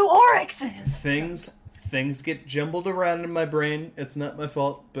forget who Oryx is? Things get jumbled around in my brain. It's not my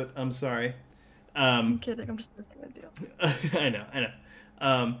fault, but I'm sorry. I'm kidding. I'm just messing with you. I know.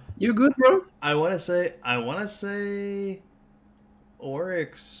 You good, bro? I want to say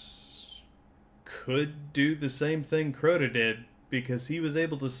Oryx could do the same thing Crota did because he was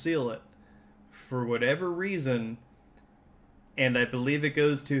able to seal it for whatever reason, and I believe it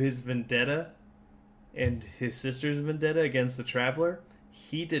goes to his vendetta and his sister's vendetta against the Traveler.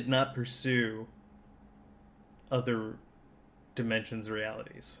 He did not pursue other dimensions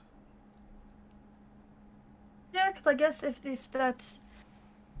realities. Yeah, because I guess if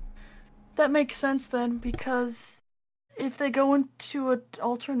that makes sense then, because if they go into an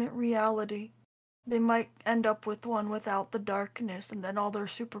alternate reality, they might end up with one without the darkness, and then all their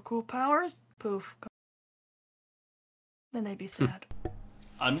super cool powers, poof. Then they'd be sad.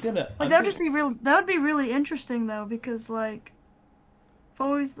 That would be really interesting though, because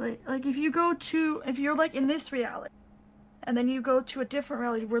if you're like in this reality, and then you go to a different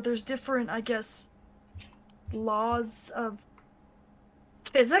reality where there's different, I guess, laws of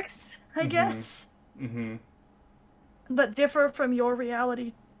physics, I guess, that differ from your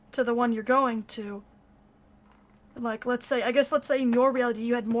reality to the one you're going to. Like, let's say in your reality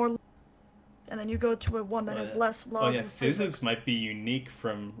you had more, and then you go to a one that has less laws of physics might be unique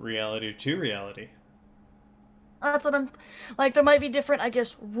from reality to reality. That's what I'm... Like, there might be different, I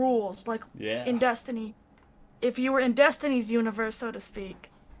guess, rules. Like, in Destiny. If you were in Destiny's universe, so to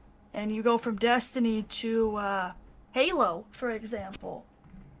speak, and you go from Destiny to Halo, for example.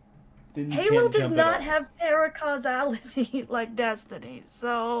 Halo does not have paracausality like Destiny,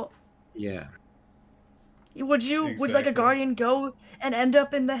 so... Yeah. Would like a Guardian go and end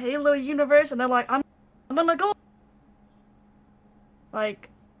up in the Halo universe, and they're like, I'm gonna go... Like...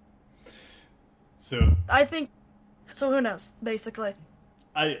 So... I think... So who knows, basically.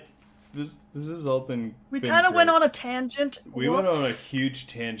 This has all been... We kind of went on a tangent. We went on a huge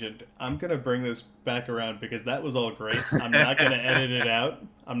tangent. I'm going to bring this back around because that was all great. I'm not going to edit it out.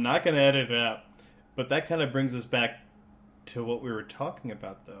 But that kind of brings us back to what we were talking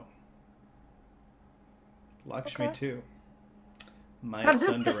about, though. Lakshmi-2. My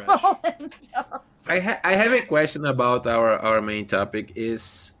Sundaresh. I have a question about our main topic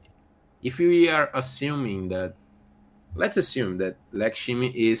is, if we are assuming that, let's assume that Lakshmi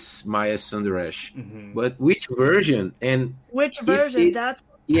is Maya Sundaresh, but which version? And which version? I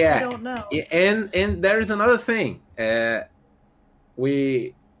don't know. And there is another thing. I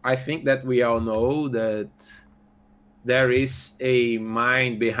think that we all know that there is a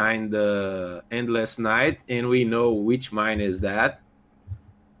mind behind the Endless Night, and we know which mind is that.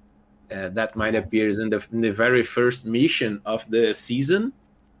 That mind appears in the very first mission of the season.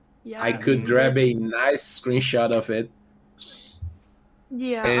 Yeah, I could grab a nice screenshot of it.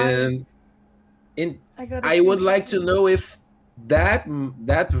 Yeah, and I would like to know if that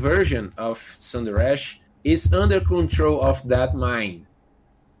version of Sundaresh is under control of that mind,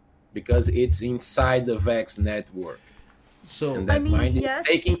 because it's inside the Vex network. So and that mind is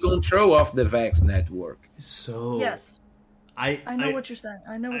taking control of the Vex network. So yes, I know what you're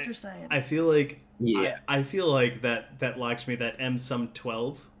saying. I feel like I feel like that Lakshmi, that M sum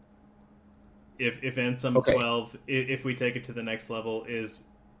 12. If N sum 12, if we take it to the next level, is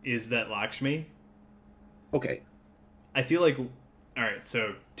that Lakshmi? Okay. I feel like, alright,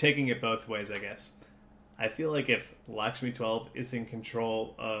 so taking it both ways, I guess. I feel like if Lakshmi 12 is in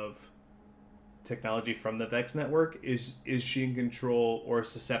control of technology from the Vex network, is she in control or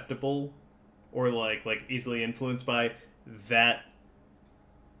susceptible or like easily influenced by that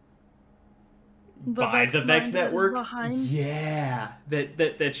the Vex network? Yeah,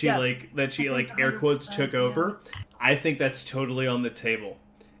 that she air quotes took over. I think that's totally on the table,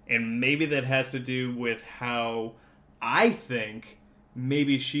 and maybe that has to do with how I think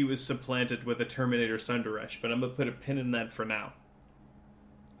maybe she was supplanted with a Terminator Sundaresh. But I'm gonna put a pin in that for now.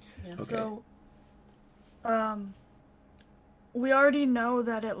 Yeah, Okay. so we already know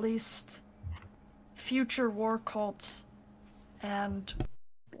that at least future war cults and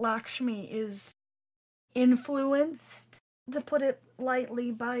Lakshmi is influenced, to put it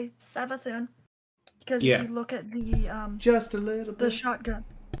lightly, by Savathun. Because if you look at the just a little bit,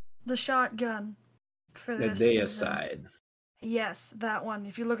 the shotgun for The this day season, aside. yes, that one.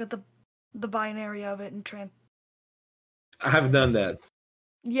 If you look at the binary of it and I have done that.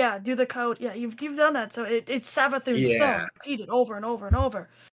 yeah, do the code. Yeah, you've done that. So it's Savathun's song repeated over and over and over.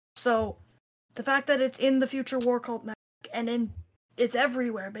 So the fact that it's in the future war cult network and it's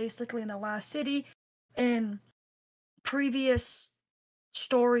everywhere basically in the last city, in previous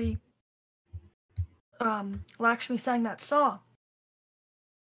story, Lakshmi sang that song.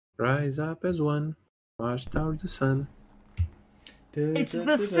 Rise up as one, march towards the sun. It's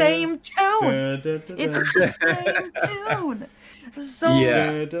the same tune. It's the same tune. So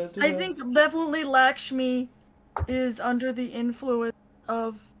I think definitely Lakshmi is under the influence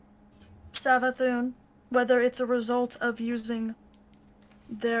of Savathun, whether it's a result of using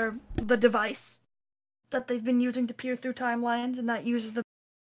the device that they've been using to peer through timelines, and that uses the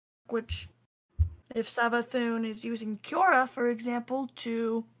which, if Savathun is using Cura, for example,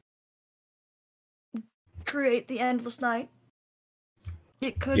 to create the Endless Night,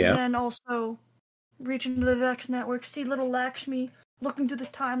 it could then also reach into the Vex network, see little Lakshmi looking through the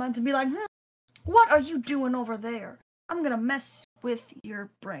timelines and be like, what are you doing over there? I'm gonna mess with your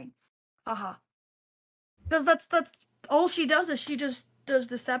brain. Haha. Because that's all she does is she just does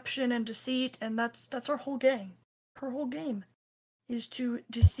deception and deceit, and that's her whole game. Her whole game is to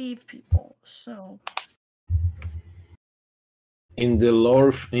deceive people. So in the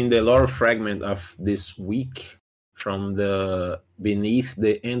lore fragment of this week from the Beneath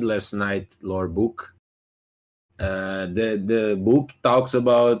the Endless Night lore book, the book talks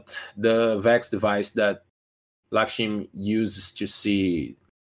about the Vex device that Lakshmi uses to see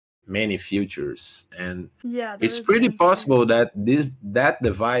many futures, and it's pretty possible that that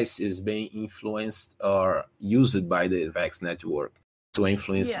device is being influenced or used by the Vex network to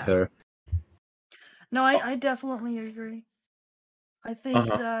influence her. No, I definitely agree. I think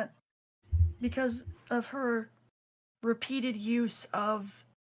that because of her repeated use of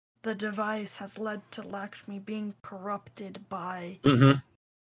the device has led to Lakshmi being corrupted by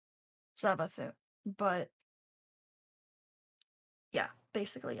Savathun. But yeah,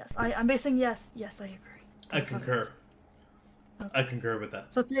 basically yes. I'm basing yes, I agree. I concur. Okay. I concur with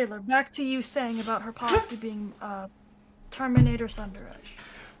that. So Taylor, back to you saying about her possibly being Terminator Sundaresh.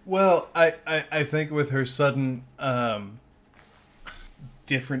 Well, I think with her sudden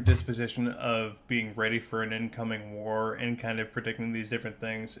different disposition of being ready for an incoming war and kind of predicting these different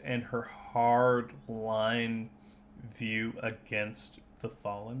things, and her hard line view against the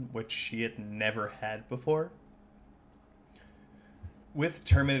Fallen, which she had never had before. With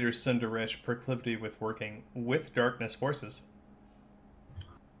Terminator Sundaresh proclivity with working with darkness forces,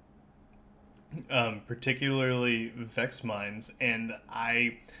 particularly Vex minds, and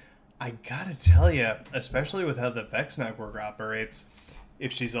I gotta tell you, especially with how the Vex network operates,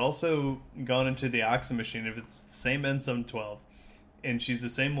 if she's also gone into the Oxen machine, if it's the same N712, and she's the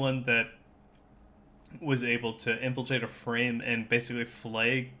same one that was able to infiltrate a frame and basically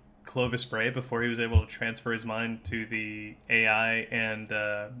flay Clovis Bray before he was able to transfer his mind to the AI and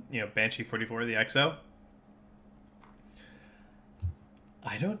Banshee 44, the XO,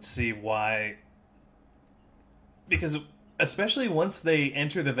 I don't see why. Because especially once they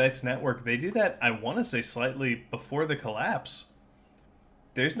enter the Vex network, they do that, I want to say, slightly before the collapse.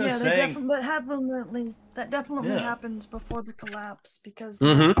 There's no saying... That definitely happens before the collapse, because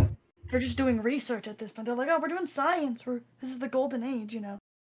they're just doing research at this point. They're like, oh, we're doing science. This is the golden age,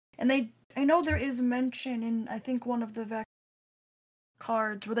 And I know there is mention in, I think, one of the Vex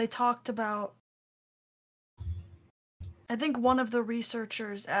cards where they talked about, I think one of the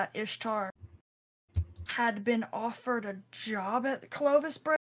researchers at Ishtar had been offered a job at Clovis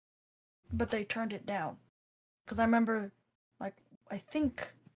Bray, but they turned it down. Because I remember, I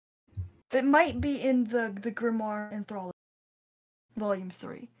think it might be in the Grimoire Anthology, Volume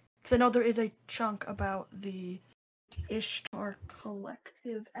 3. Because I know there is a chunk about the Ishtar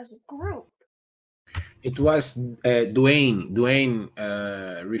Collective as a group. It was Dwayne. Dwayne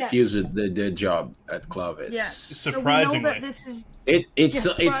refused the job at Clovis. Yes. Surprisingly. So we know that this is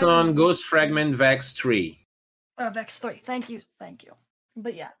It's on Ghost Fragment Vex 3. Vex 3. Thank you.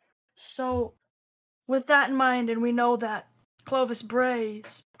 But yeah. So with that in mind, and we know that Clovis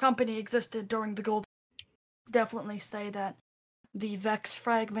Bray's company existed during the Golden Age, definitely say that the Vex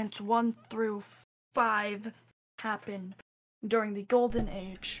Fragments 1 through 5 happened during the Golden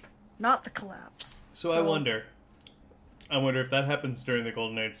Age, not the collapse. So I wonder if that happens during the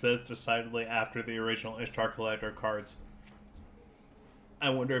Golden Age. That's decidedly after the original Ishtar Collector cards.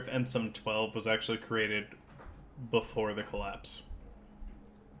 I wonder if MSUM 12 was actually created before the collapse.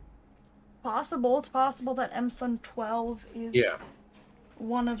 Possible. It's possible that MSUM 12 is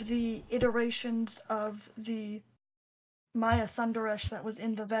one of the iterations of the Maya Sundaresh that was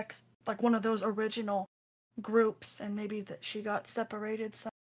in the Vex, like one of those original groups, and maybe that she got separated. So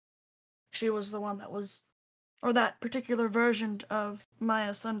she was the one that was, or that particular version of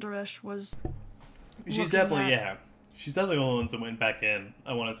Maya Sundaresh was. She's definitely She's definitely one of the ones that went back in.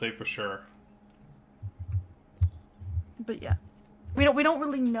 I want to say for sure. But yeah, we don't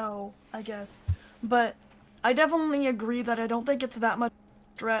really know, I guess. But I definitely agree that I don't think it's that much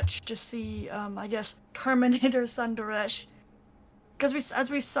stretch to see, I guess, Terminator Sundaresh, because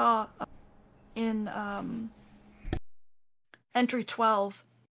as we saw in entry 12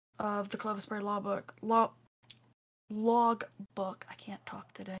 of the Clovis Bray logbook. I can't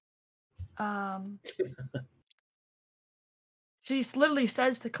talk today. She literally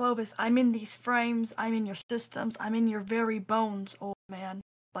says to Clovis, "I'm in these frames, I'm in your systems, I'm in your very bones, old man."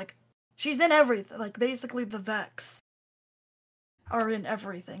 Like, she's in everything. Like, basically the Vex are in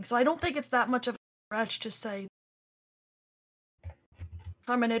everything. So I don't think it's that much of a stretch to say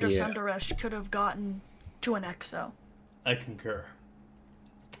Terminator Sundaresh could have gotten to an Exo. I concur.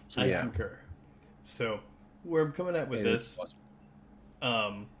 I concur. So, where I'm coming at with this,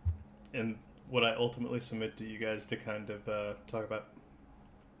 and what I ultimately submit to you guys to kind of talk about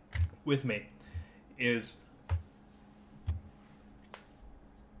with me, is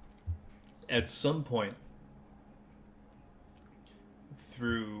at some point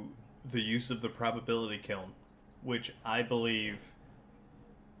through the use of the probability kiln, which I believe,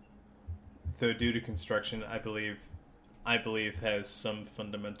 though due to construction, I believe has some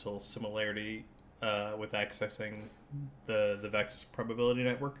fundamental similarity with accessing the Vex probability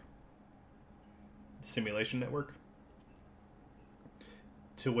network, simulation network,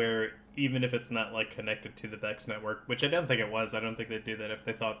 to where even if it's not like connected to the Vex network, which I don't think it was, I don't think they'd do that if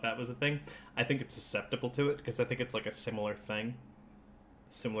they thought that was a thing. I think it's susceptible to it because I think it's like a similar thing,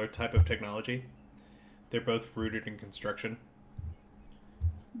 similar type of technology. They're both rooted in construction.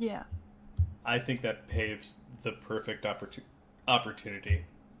 Yeah. I think that paves the perfect opportunity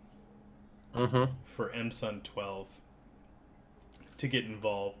for MSUN 12 to get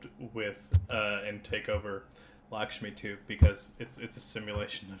involved with and take over Lakshmi-2, because it's a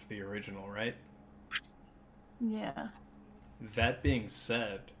simulation of the original, right? Yeah. That being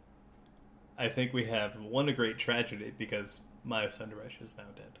said, I think we have a great tragedy because Maya Sundaresh is now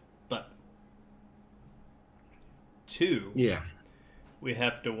dead. But 2, we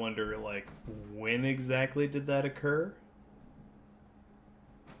have to wonder, like, when exactly did that occur?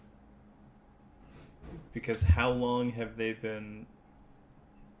 Because how long have they been...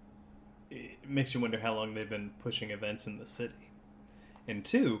 It makes you wonder how long they've been pushing events in the city. And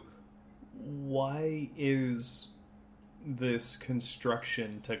 2, why is this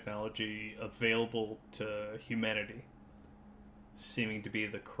construction technology available to humanity seeming to be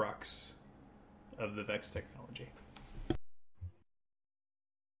the crux of the Vex technology?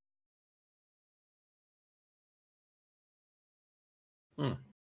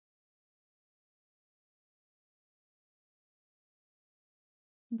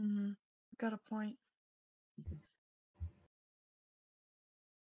 Got a point.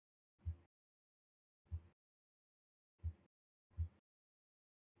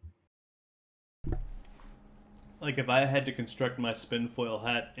 Like, if I had to construct my Spinfoil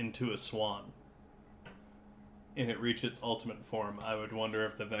hat into a swan and it reached its ultimate form, I would wonder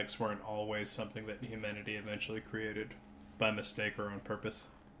if the Vex weren't always something that humanity eventually created by mistake or on purpose.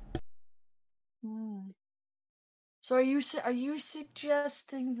 So are you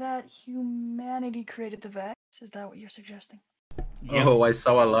suggesting that humanity created the Vex? Is that what you're suggesting? Yep. Oh, I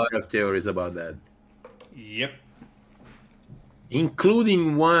saw a lot of theories about that. Yep.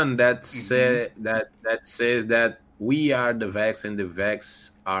 Including one that says that we are the Vex and the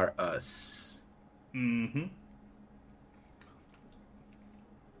Vex are us.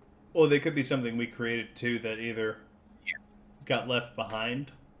 Or they could be something we created too that either got left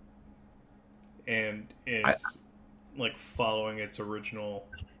behind and is like following its original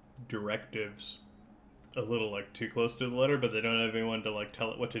directives a little like too close to the letter, but they don't have anyone to like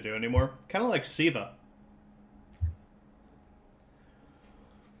tell it what to do anymore. Kind of like Siva.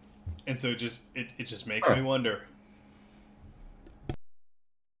 And so it just makes me wonder.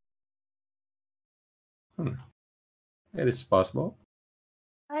 It is possible.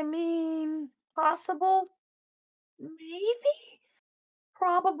 I mean, possible, maybe,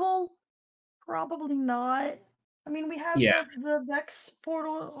 probable, probably not. I mean, we have the Vex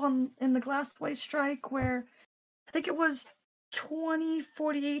portal in the Glassway Strike where I think it was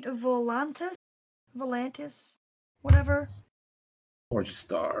 2048 of Volantis, whatever. Forge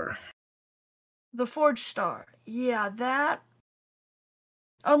Star. The Forge Star. Yeah, that.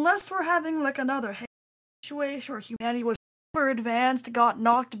 Unless we're having like another situation where humanity was super advanced, got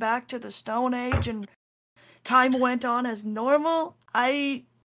knocked back to the Stone Age, and time went on as normal.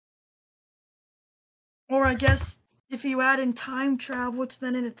 Or I guess if you add in time travel, which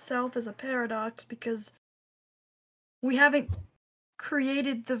then in itself is a paradox because we haven't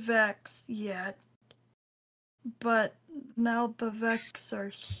created the Vex yet, but now the Vex are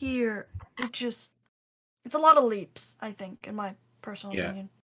here. It's a lot of leaps, I think, in my personal opinion.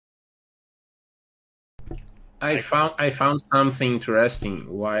 I found something interesting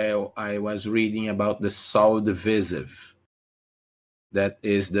while I was reading about the Sol Divisive. That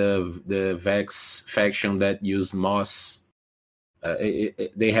is the Vex faction that use moss.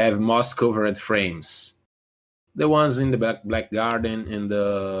 They have moss-covered frames. The ones in the Black Garden and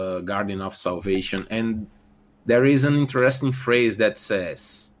the Garden of Salvation. And there is an interesting phrase that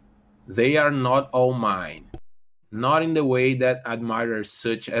says, "They are not all mine. Not in the way that admirers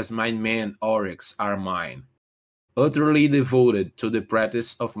such as my man Oryx are mine. Utterly devoted to the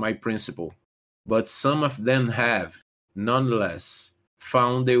practice of my principle. But some of them have, nonetheless,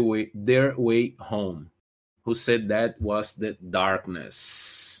 found their way home." Who said that was the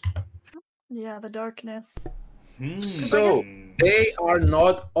darkness. Yeah, the darkness. So they are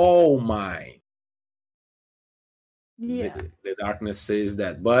not all mine. Yeah. The darkness says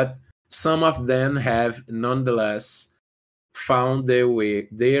that. But some of them have nonetheless found their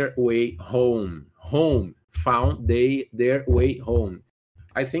way home. Found their way home.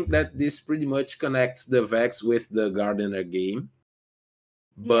 I think that this pretty much connects the Vex with the Gardener game.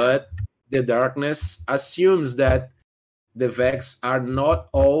 But the darkness assumes that the Vex are not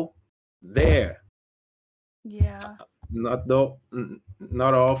all there. Yeah. Not all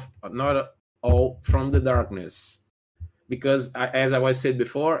from the darkness. Because as I said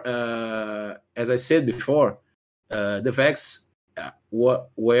before, the Vex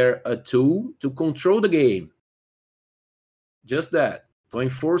were a tool to control the game. Just that, to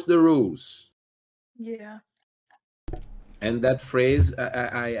enforce the rules. Yeah. And that phrase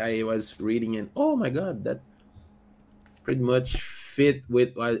I was reading, and oh my god, that pretty much fit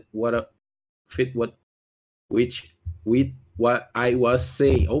with what I was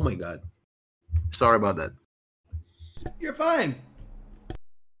saying. Oh my god, sorry about that. You're fine.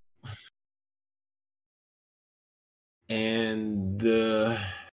 And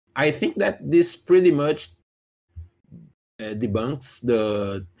I think that this pretty much debunks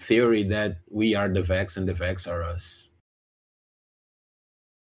the theory that we are the Vex and the Vex are us.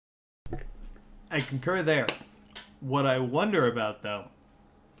 I concur there. What I wonder about, though...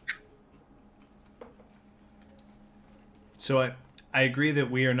 So I agree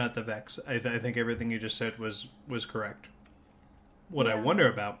that we are not the Vex. I think everything you just said was correct. What I wonder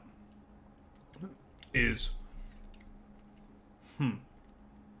about is...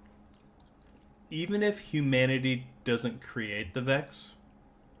 Even if humanity doesn't create the Vex,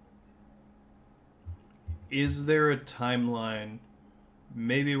 is there a timeline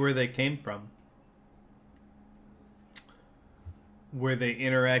maybe where they came from? Where they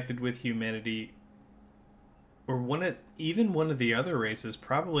interacted with humanity, or even one of the other races,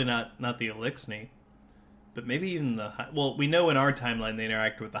 probably not the Elixni, but maybe even the Hive. Well, we know in our timeline they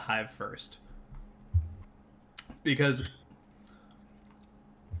interacted with the Hive first. Because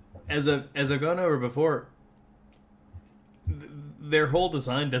as I've gone over before, their whole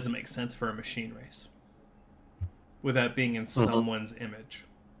design doesn't make sense for a machine race without being in someone's image.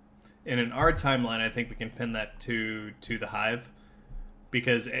 And in our timeline, I think we can pin that to the Hive,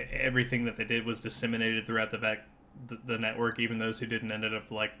 because everything that they did was disseminated throughout the network, even those who didn't ended up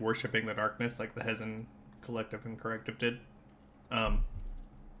like worshipping the darkness, like the Hezin Collective and Corrective did. And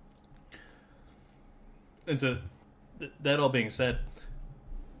so, that all being said,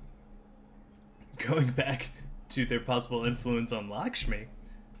 going back to their possible influence on Lakshmi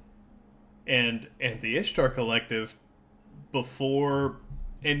and the Ishtar Collective before,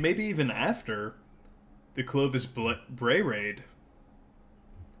 and maybe even after, the Clovis Bray raid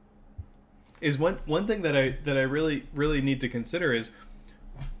is one thing that I really need to consider is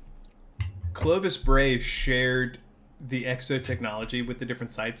Clovis Bray shared the exo technology with the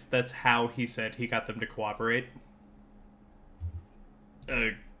different sites. That's how he said he got them to cooperate.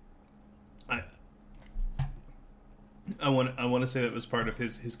 I want to say that was part of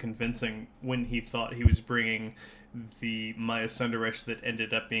his convincing when he thought he was bringing the Maya Sundaresh that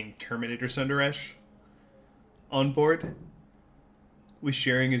ended up being Terminator Sundaresh on board, was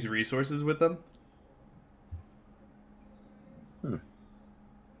sharing his resources with them.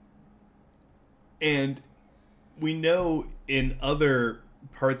 And we know in other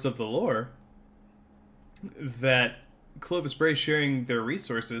parts of the lore that Clovis Bray sharing their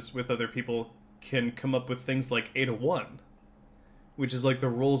resources with other people can come up with things like Eta-1, which is like the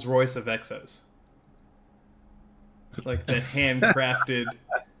Rolls Royce of exos. Like the handcrafted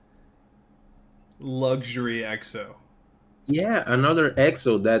luxury exo. Yeah, another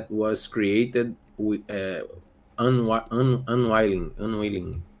exo that was created with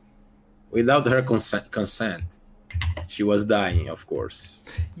unwilling, without her consent. She was dying, of course.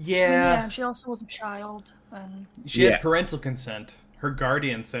 Yeah, and she also was a child. And she had parental consent. Her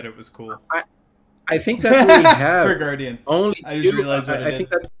guardian said it was cool. I think that we have her guardian. Only I just realized what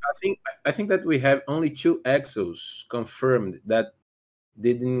I think that we have only 2 exos confirmed that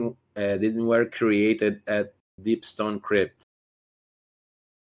didn't were created at Deepstone Crypt.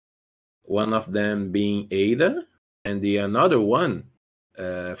 One of them being Ada, and the another one,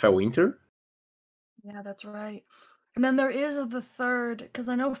 Fellwinter. Yeah, that's right. And then there is the third, because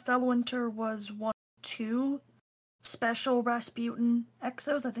I know Fellwinter was 1, 2 special Rasputin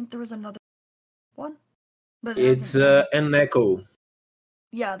exos. I think there was another one, but it's an echo.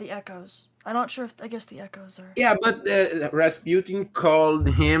 Yeah, the echoes. I'm not sure if I guess the echoes are. Yeah, but Rasputin called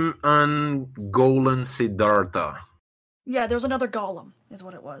him an Golan Siddhartha. Yeah, there's another Golem, is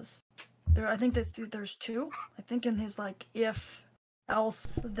what it was. I think there's 2. I think in his like if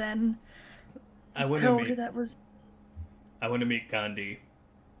else then. I want to meet Gandhi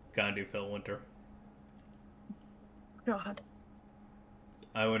Fellwinter. God.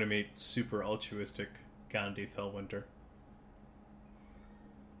 I want to meet super altruistic Gandhi Fellwinter.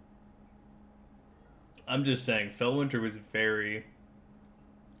 I'm just saying, Fellwinter was very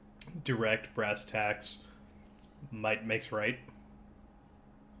direct, brass tacks. Might makes right.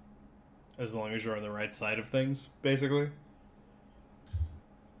 As long as you're on the right side of things, basically.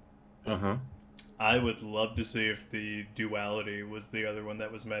 Uh-huh. I would love to see if the duality was the other one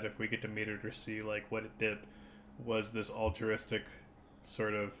that was met, if we get to meet her to see like what it did was this altruistic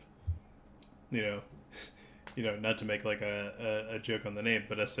sort of, not to make like a joke on the name,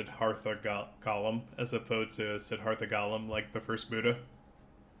 but a Siddhartha Golem as opposed to a Siddhartha Golem like the first Buddha.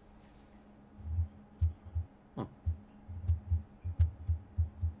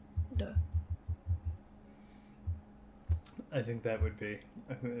 I think that'd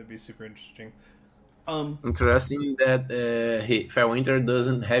be super interesting. Interesting that Fellwinter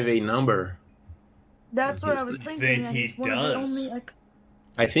doesn't have a number. That's what I was thinking. He does.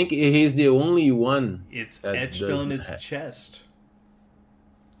 I think he's the only one. It's etched on his chest.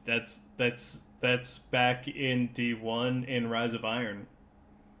 That's back in D1 in Rise of Iron,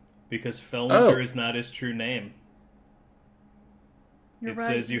 because Fellwinter is not his true name. It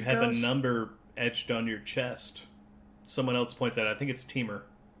says you have a number etched on your chest. Someone else points out. I think it's Teamer.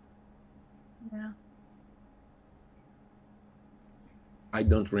 Yeah. I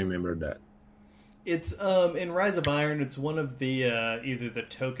don't remember that. It's in Rise of Iron. It's one of the either the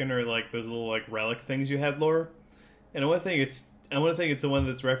token or like those little like relic things you have lore. And I want to think it's the one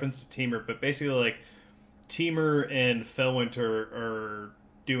that's referenced to Teamer. But basically, like Teamer and Fellwinter are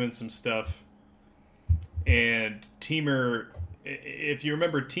doing some stuff, and Teamer. If you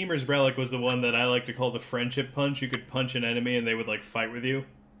remember, Teamer's relic was the one that I like to call the friendship punch. You could punch an enemy and they would like fight with you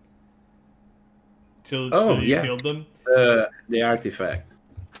till you killed them. The artifact.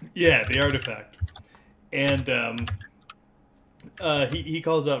 Yeah, the artifact. And he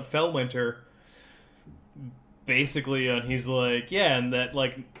calls out Fellwinter basically, and he's like, yeah, and that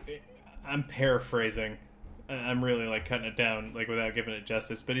like I'm paraphrasing. I'm really like cutting it down like without giving it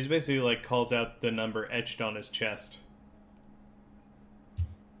justice, but he's basically like calls out the number etched on his chest.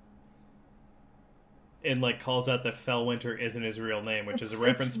 And like calls out that Fellwinter isn't his real name, which is a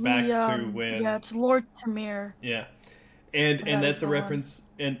reference back to when it's Lord Tamir. Yeah. And that's a reference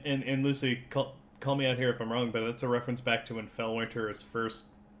and Lucy, call me out here if I'm wrong, but that's a reference back to when Fellwinter is first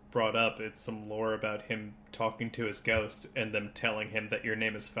brought up. It's some lore about him talking to his ghost and them telling him that your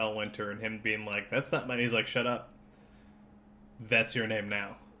name is Fellwinter, and him being like, that's not mine. He's like, shut up. That's your name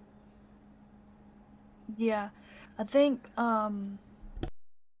now. Yeah. I think,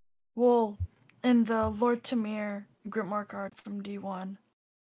 well, in the Lord Tamir Grimoire card from D1,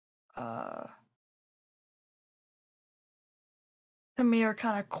 uh, Tamir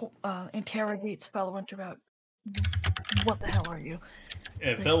kind of interrogates Felwinter about, what the hell are you?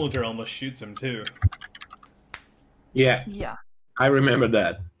 And Like, Fellwinter almost shoots him too. Yeah, yeah. I remember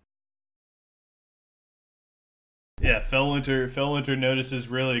that. Yeah, Fellwinter notices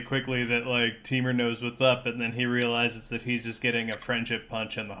really quickly that like Teamer knows what's up, and then he realizes that he's just getting a friendship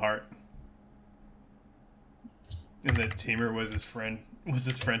punch in the heart, and that Teamer was his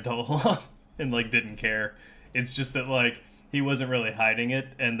friend all along, and like didn't care. It's just that like he wasn't really hiding it,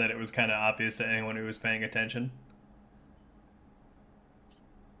 and that it was kind of obvious to anyone who was paying attention.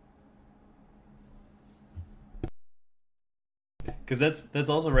 Because that's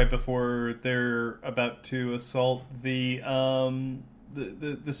also right before they're about to assault the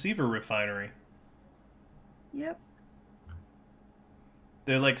Seaver refinery. Yep.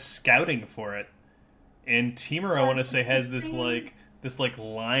 They're like scouting for it, and Teamer, I want to say, has this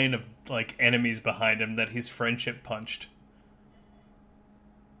line of like enemies behind him that he's friendship punched.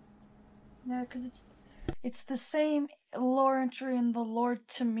 Yeah, because it's the same lore entry in the Lord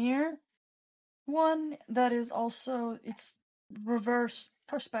Tamir one that is also it's reverse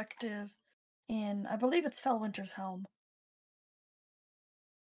perspective in, I believe it's Felwinter's helm.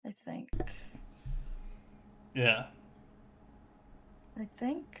 I think. Yeah. I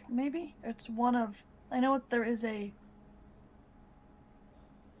think maybe it's one of. I know there is a.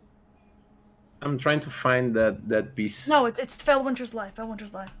 I'm trying to find that piece. No, it's Felwinter's Life.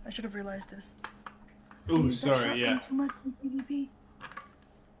 Felwinter's Life. I should have realized this. Ooh, sorry. Yeah. Too much in PvP.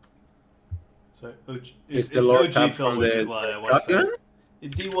 Sorry. Is It's the Lord OG Tap from Fellwinter's the Lie. I want to say. shotgun?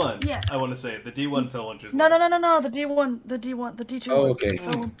 D1. Yeah. I want to say the D1 Fellwinter's No, Lie. no. The D1, the D2. Oh, one. okay.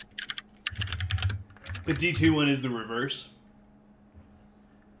 The D2 one is the reverse.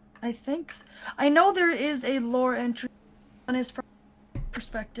 I think. I know there is a lore entry. One is from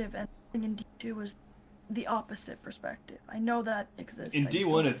perspective, and in D2 is the opposite perspective. I know that exists. In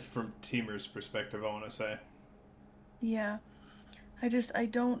D1, it's from Teamer's perspective, I want to say. Yeah. I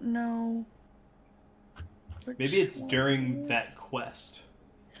don't know. Maybe it's during that quest.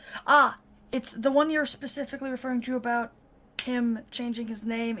 Ah, it's the one you're specifically referring to about him changing his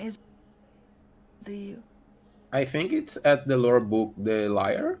name is the. I think it's at the lore book, The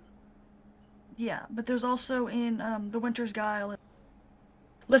Liar. Yeah, but there's also in the Winter's Guile.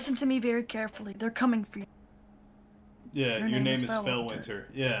 Listen to me very carefully. They're coming for you. Yeah, your name is Fellwinter.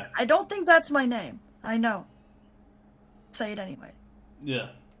 Yeah. I don't think that's my name. I know. Say it anyway. Yeah.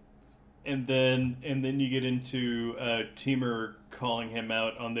 And then you get into Teamer calling him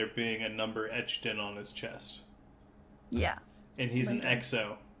out on there being a number etched in on his chest. Yeah. And he's an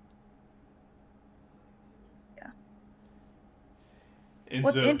exo. Yeah. And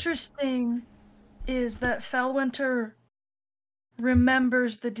What's interesting is that Fellwinter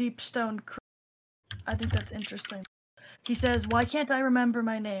remembers the Deep Stone Crypt. I think that's interesting. He says, "Why can't I remember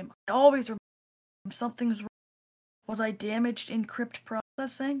my name? I always remember something's wrong. Was I damaged in crypt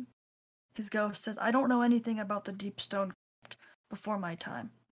processing?" His ghost says, "I don't know anything about the Deep Stone Crypt before my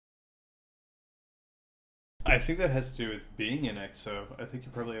time." I think that has to do with being an exo. I think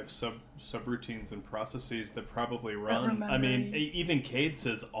you probably have subroutines and processes that probably run. I mean, even Cade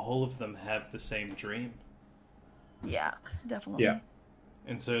says all of them have the same dream. Yeah, definitely. Yeah.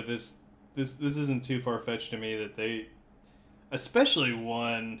 And so this isn't too far-fetched to me that they, especially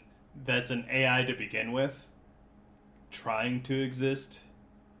one that's an AI to begin with, trying to exist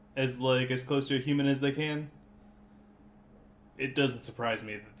as close to a human as they can. It doesn't surprise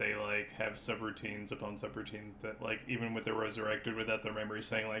me that they have subroutines upon subroutines that even with the resurrected without their memory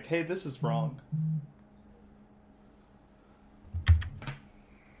saying hey, this is wrong.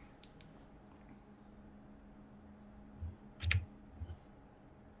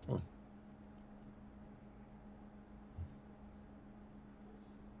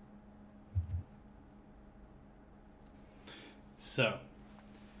 So,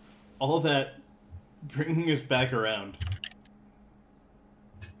 all that bringing us back around.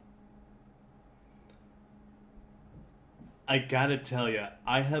 I gotta tell you,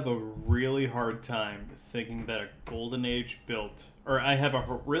 I have a really hard time thinking that a Golden Age built, or I have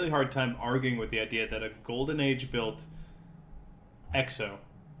a really hard time arguing with the idea that a Golden Age built EXO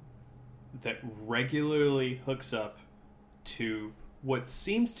that regularly hooks up to what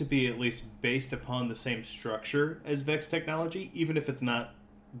seems to be at least based upon the same structure as Vex technology, even if it's not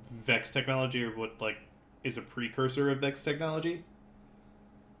Vex technology or what is a precursor of Vex technology,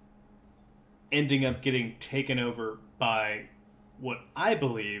 ending up getting taken over by what I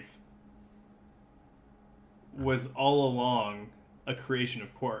believe was all along a creation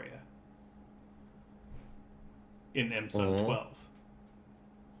of Quaria in M-Sun 12.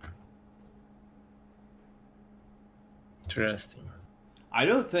 Interesting. I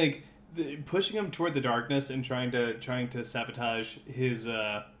don't think pushing him toward the darkness and trying to sabotage his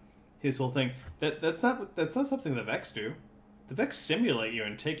whole thing, that's not something the Vex do. The Vex simulate you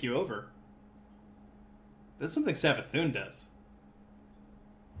and take you over. That's something Savathun does.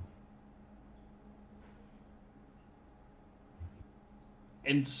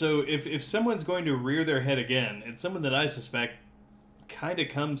 And so if someone's going to rear their head again, it's someone that I suspect kind of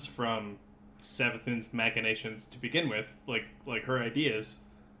comes from Savathun's machinations to begin with, like her ideas.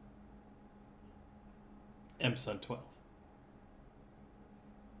 M-Sun 12.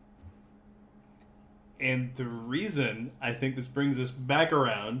 And the reason I think this brings us back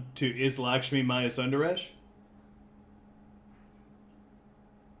around to is Lakshmi Maya Sundaresh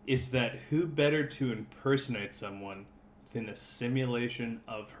is that who better to impersonate someone than a simulation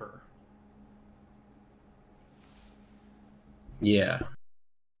of her? Yeah.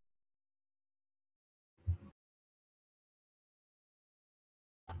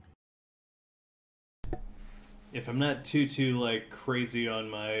 If I'm not too like crazy on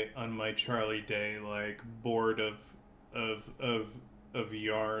my Charlie Day, like bored of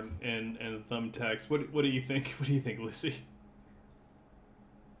yarn and thumbtacks, what do you think? What do you think, Lucy?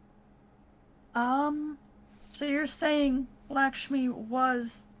 So you're saying Lakshmi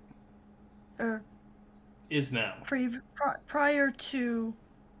was, or is now prior to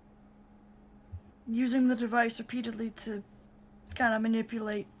using the device repeatedly to kind of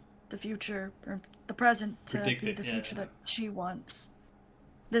manipulate the future or the present to predict be the future that she wants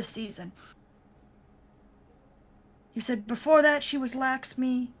this season. You said before that she was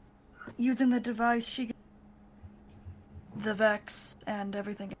Lakshmi, using the device she got the Vex and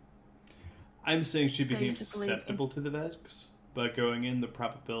everything. I'm saying she became Basically, susceptible to the Vex by going in the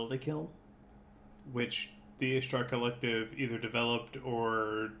probability kiln, which the Ishtar Collective either developed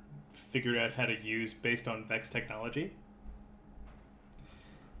or figured out how to use based on Vex technology.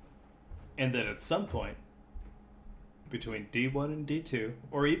 And then at some point, between D1 and D2,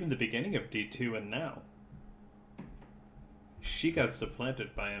 or even the beginning of D2 and now, she got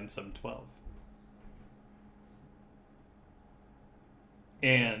supplanted by M-Sun 12.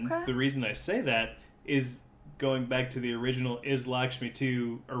 And the reason I say that is going back to the original, is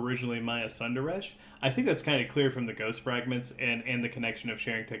Lakshmi-2 originally Maya Sundaresh? I think that's kind of clear from the ghost fragments and the connection of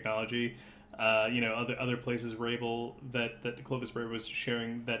sharing technology. Other places were able, that Clovis Bray was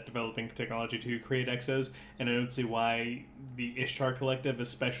sharing that developing technology to create exos, and I don't see why the Ishtar Collective,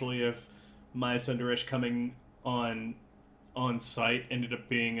 especially if Maya Sundaresh coming on site ended up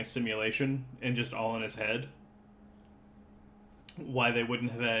being a simulation and just all in his head, why they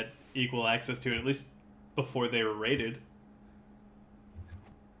wouldn't have had equal access to it, at least before they were raided,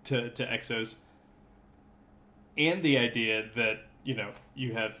 to exos. And the idea that, you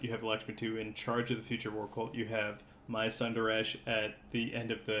have Lakshmi-2 in charge of the future war cult, you have Maya Sundaresh at the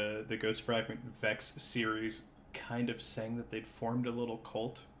end of the Ghost Fragment Vex series kind of saying that they'd formed a little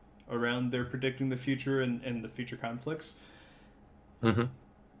cult around their predicting the future and the future conflicts. Mm-hmm.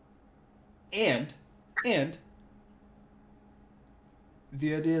 And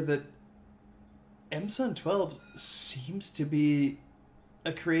the idea that M-Sun 12 seems to be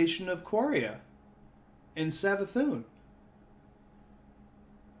a creation of Quaria in Savathun.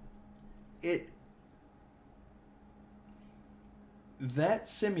 That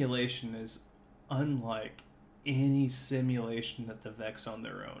simulation is unlike any simulation that the Vex on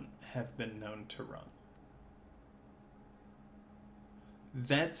their own have been known to run.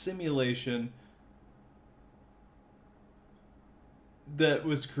 That simulation that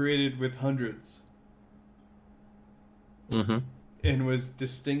was created with hundreds and was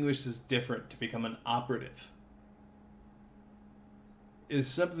distinguished as different to become an operative is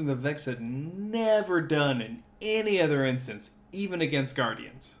something the Vex had never done in any other instance, even against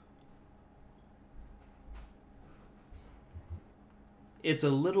Guardians. It's a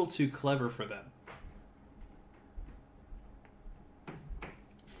little too clever for them.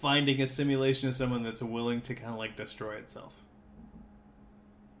 Finding a simulation of someone that's willing to kind of like destroy itself.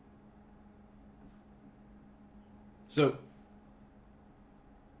 So,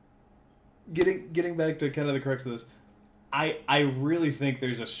 getting back to kind of the crux of this, I really think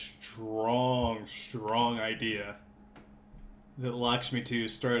there's a strong idea that Lakshmi-2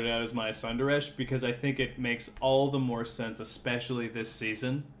 started out as Maya Sundaresh, because I think it makes all the more sense, especially this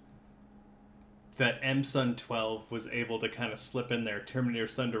season, that M-Sun 12 was able to kind of slip in there. Terminator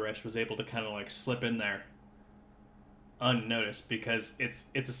Sundaresh was able to kind of like slip in there unnoticed, because it's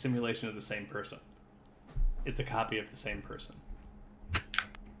a simulation of the same person. it's a copy of the same person.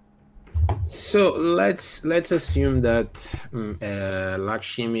 So let's assume that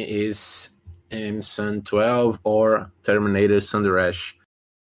Lakshmi is Sun 12 or Terminator Sundaresh.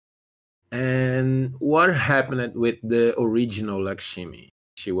 And what happened with the original Lakshmi?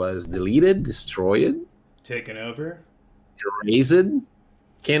 She was deleted, destroyed, Taken over? erased.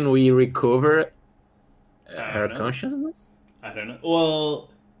 Can we recover her consciousness? I don't know. Well,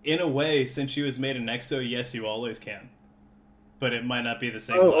 in a way, since she was made an Exo, yes, you always can. But it might not be the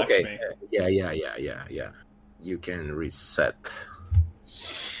same Lakshmi. Okay. Yeah. You can reset.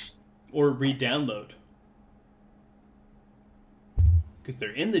 Or re-download. Because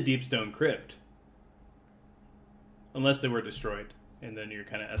they're in the Deepstone Crypt. Unless they were destroyed. And then you're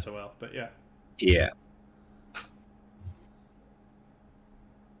kind of SOL. But yeah. Yeah.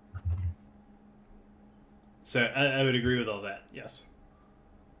 So I would agree with all that, yes.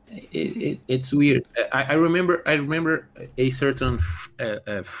 It's weird. I remember a certain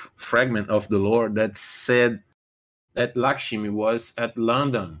fragment of the lore that said that Lakshmi was at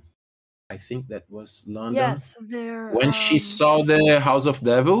London. I think that was London. Yes, when she saw the House of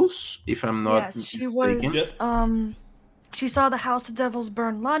Devils, if I'm not she mistaken. was. She saw the House of Devils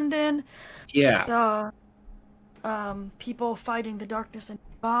burn London. Yeah. People fighting the darkness and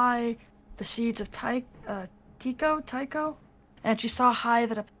by the seeds of Tycho, and she saw High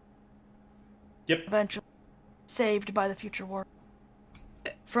that eventually saved by the future war.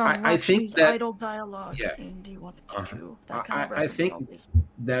 From Lakshmi's idle dialogue in D1 and D2. I think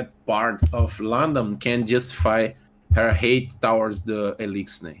that part of London can justify her hate towards the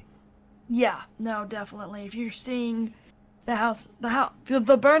Elixir. Yeah, no, definitely. If you're seeing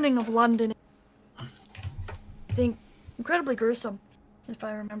the burning of London, I think incredibly gruesome. If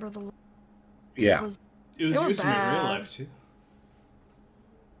I remember the. Yeah. It was gruesome in real life too.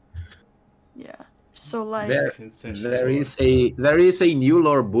 Yeah. So like there is a new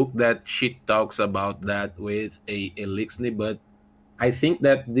lore book that she talks about that with a elixir, but I think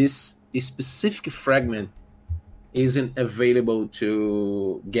that this specific fragment isn't available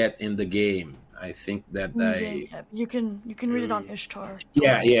to get in the game. I think that you can read it on Ishtar.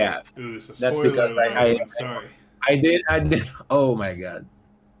 Yeah. Ooh, so that's because I did. Oh my god.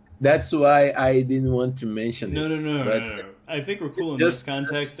 That's why I didn't want to mention it. No. I think we're cool in this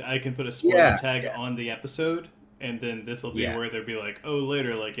context. I can put a spoiler tag on the episode, and then this will be where they'll be like, oh,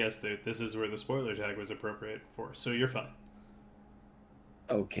 later, like, yes, this is where the spoiler tag was appropriate for. So you're fine.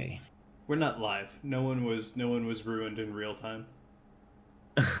 Okay. We're not live. No one was ruined in real time.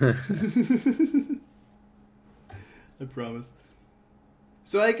 I promise.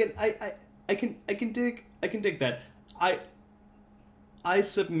 So I can dig that. I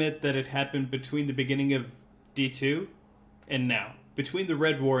submit that it happened between the beginning of D2 and now. Between the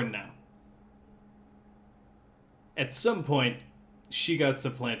Red War and now. At some point, she got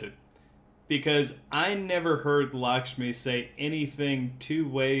supplanted. Because I never heard Lakshmi say anything two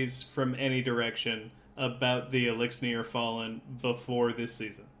ways from any direction about the Elixir Fallen before this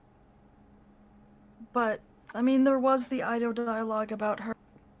season. But, I mean, there was the idle dialogue about her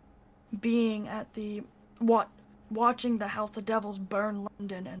being at the... watching the House of Devils burn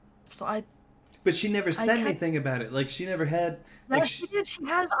London, and so But she never said anything about it. Like, she never had... Like, she did. She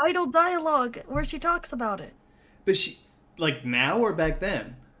has idle dialogue where she talks about it. But she... Like, now or back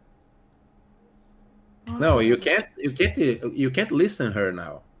then? No, you can't listen to her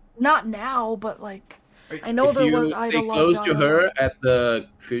now. Not now, but, like... I know there was idle dialogue. Close to her at the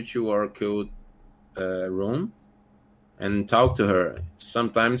Future War Code room and talk to her.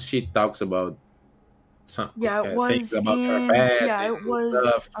 Sometimes she talks about things about her past. Yeah, it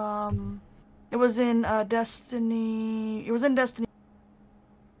was. It was in Destiny. It was in Destiny.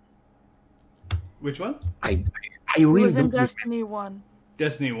 Which one? I really. It was in Destiny 1.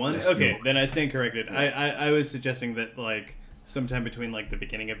 Destiny 1. Okay, then I stand corrected. Yeah. I was suggesting that like sometime between like the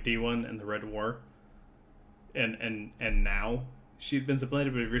beginning of D1 and the Red War, and now she'd been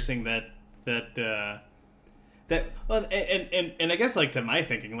supplanted. But if you're saying that well, and I guess like to my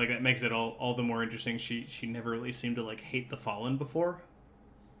thinking, like that makes it all the more interesting. She never really seemed to like hate the Fallen before.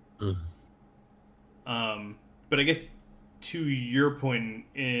 But I guess to your point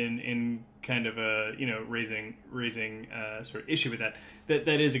in kind of a raising sort of issue with that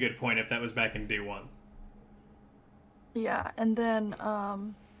is a good point. If that was back in D1. Yeah, and then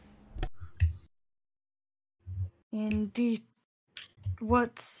in D.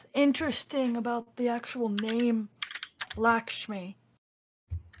 What's interesting about the actual name Lakshmi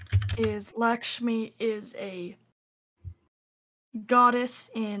is a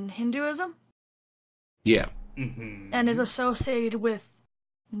goddess in Hinduism. Yeah. Mm-hmm. And is associated with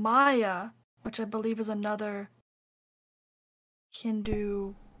Maya, which I believe is another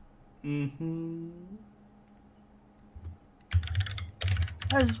Hindu.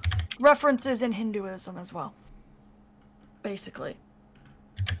 Has references in Hinduism as well, basically.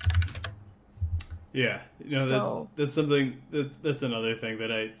 Yeah, that's something that's another thing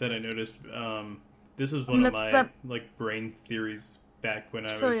that I noticed. This was one of my like brain theories back when I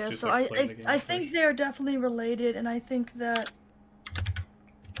was just playing the game. I think they're definitely related, and I think that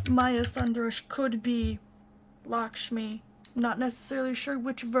Maya Sundaresh could be Lakshmi. I'm not necessarily sure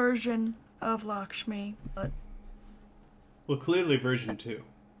which version of Lakshmi, but well, clearly version 2.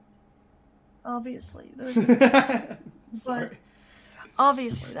 Obviously, Sorry.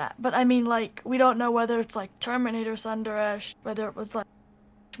 Obviously that, but I mean, like, we don't know whether it's like Terminator Sundaresh, whether it was like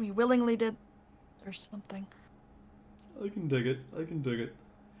we willingly did or something. I can dig it.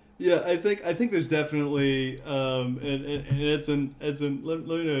 Yeah, I think there's definitely and Edson, let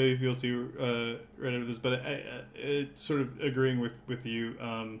me know how you feel too right after this, but I sort of agreeing with you,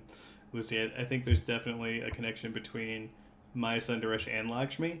 Lucy. I think there's definitely a connection between Maya Sundaresh and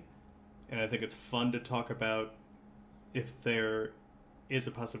Lakshmi, and I think it's fun to talk about if there is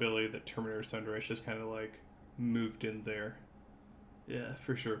a possibility that Terminator Sundaresh is kind of like moved in there. Yeah,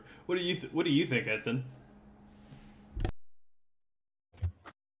 for sure. What do you think, Edson?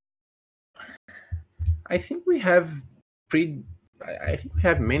 I think we have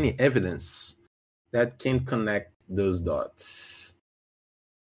many evidence that can connect those dots,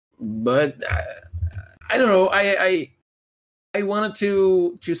 but I don't know. I wanted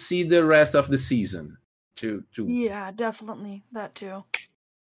to see the rest of the season to yeah, definitely that too.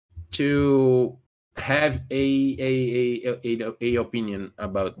 To have a opinion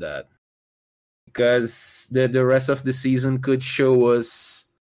about that, because the rest of the season could show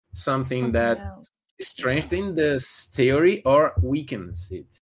us something that else. strengthens this theory or weakens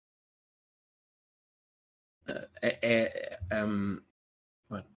it.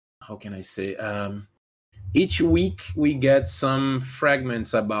 How can I say? Each week we get some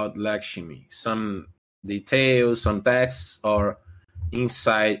fragments about Lakshmi, some details, some texts, or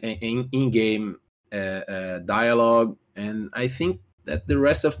inside in-game dialogue, and I think that the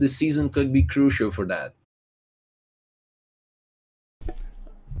rest of the season could be crucial for that.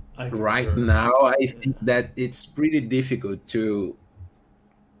 Right now, I think that it's pretty difficult to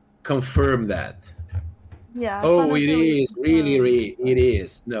confirm that. Yeah. Oh, it is really. It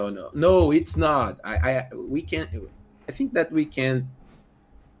is. No, it's not. We can't. I think that we can.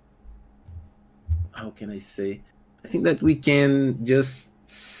 How can I say? I think that we can just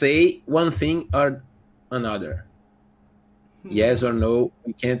say one thing or another. Yes or no.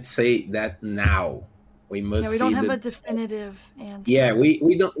 We can't say that now. We must. Yeah, we don't have a definitive answer. Yeah,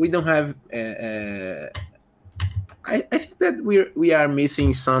 we don't have. I think that we are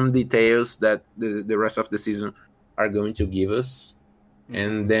missing some details that the rest of the season are going to give us,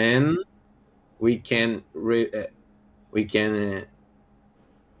 and then we can sort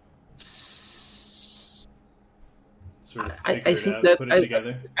of I think out, that put it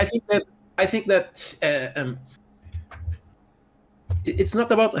together. I think that it's not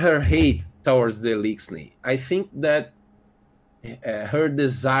about her hate towards the Lakshmi. I think that her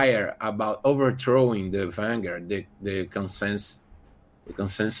desire about overthrowing the Vanguard, the consensus,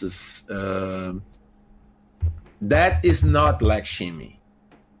 that is not Lakshmi,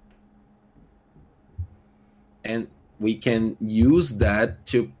 and we can use that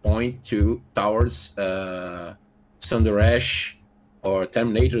to point towards Sundaresh or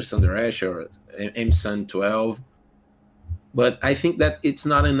Terminator Sundaresh or Edson 12, but I think that it's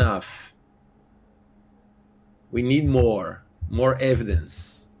not enough. We need more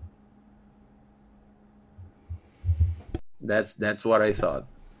evidence. That's what I thought.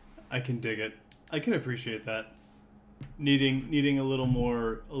 I can dig it. I can appreciate that. Needing a little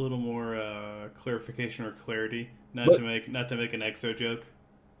more clarification or clarity, not to make an exo joke.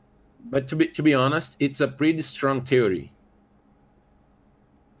 But to be honest, it's a pretty strong theory.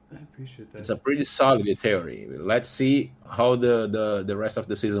 I appreciate that. It's a pretty solid theory. Let's see how the rest of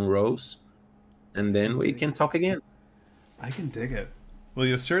the season rolls, and then we can talk again. I can dig it. Well,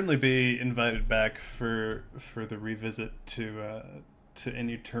 you'll certainly be invited back for the revisit to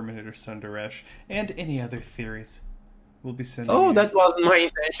any Terminator Sundaresh and any other theories. We'll be sending. Oh, that wasn't my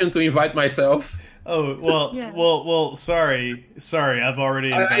intention to invite myself. Oh well, yeah. well. Sorry. I've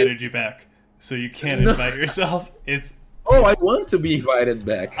already invited you back, so you can't invite yourself. Oh, I want to be invited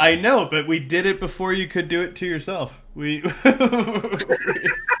back. I know, but we did it before you could do it to yourself. We've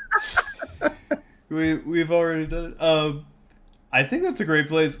already done it. I think that's a great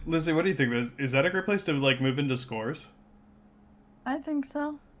place. Lizzie, what do you think? Is that a great place to like move into scores? I think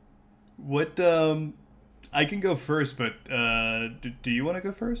so. What I can go first, but do you want to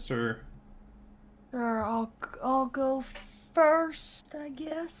go first or? Sure, I'll go first, I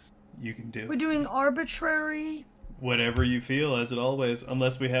guess. You can do We're doing arbitrary. whatever you feel, as it always,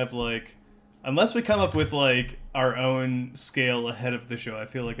 unless we come up with like our own scale ahead of the show. I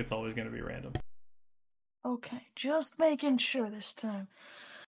feel like it's always going to be random. Okay, just making sure this time.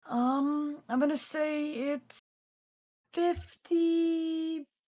 I'm gonna say it's 50.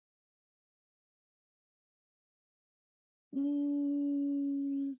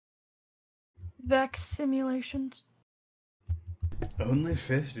 Vex simulations. Only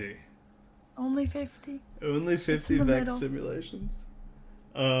 50. Only 50. Only It's 50 in the Vex middle. simulations.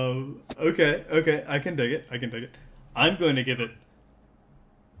 Okay, I can dig it. I'm going to give it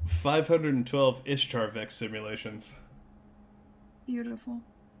 512 Ishtar Vex simulations. Beautiful.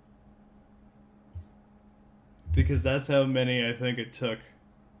 Because that's how many I think it took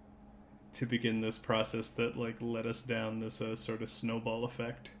to begin this process that like led us down this sort of snowball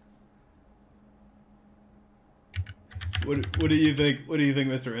effect. What do you think? What do you think,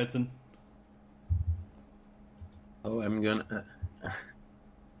 Mr. Edson? Oh, I'm gonna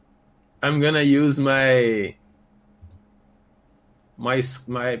use my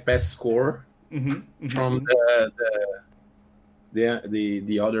best score from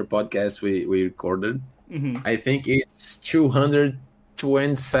the other podcast we recorded. I think it's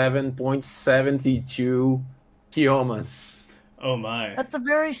 227.72 kiomas. Oh my! That's a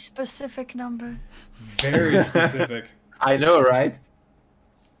very specific number. Very specific. I know, right?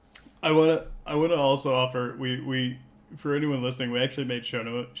 I wanna also offer we for anyone listening, we actually made show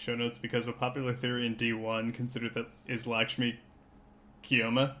notes because a popular theory in D1 considered that is Lakshmi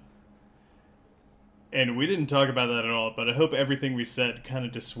Kioma. And we didn't talk about that at all, but I hope everything we said kind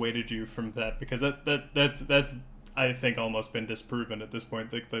of dissuaded you from that, because that's I think almost been disproven at this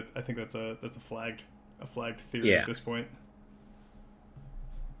point. I think that's a flagged theory at this point.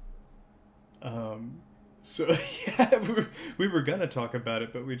 So yeah, we were gonna talk about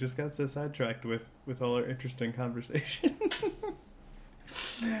it, but we just got so sidetracked with all our interesting conversation.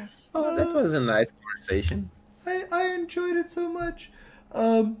 Yes. Oh, that was a nice conversation. I enjoyed it so much.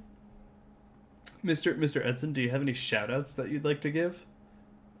 Mr. Edson, do you have any shout-outs that you'd like to give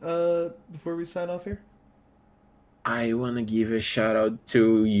before we sign off here? I want to give a shout out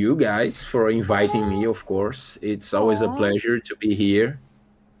to you guys for inviting me, of course. It's always a pleasure to be here.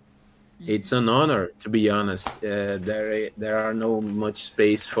 It's an honor, to be honest. There are no much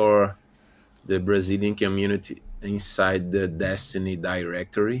space for the Brazilian community inside the Destiny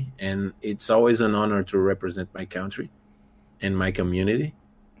directory, and it's always an honor to represent my country and my community.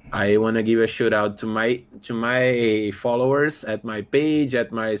 I want to give a shout out to my followers at my page,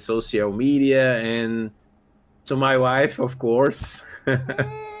 at my social media, and to my wife, of course.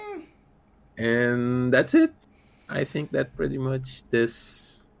 And that's it. I think that pretty much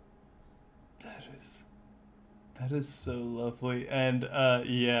this. That is so lovely, and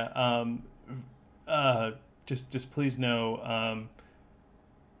just please know,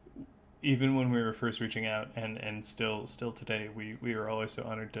 even when we were first reaching out, and still today, we are always so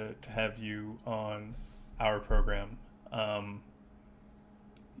honored to have you on our program.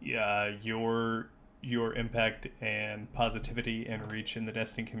 Your impact and positivity and reach in the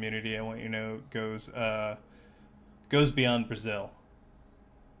Destiny community, I want you to know, goes beyond Brazil.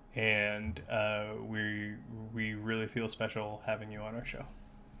 And we really feel special having you on our show.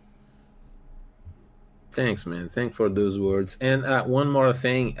 Thanks, man. Thanks for those words. And one more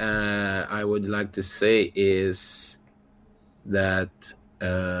thing I would like to say is that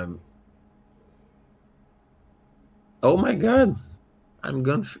oh my God, I've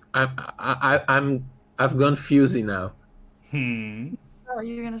gone fuzzy now. Oh,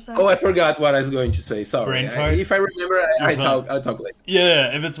 you're gonna say? Oh, I forgot what I was going to say. Sorry. If I remember, I'll talk later.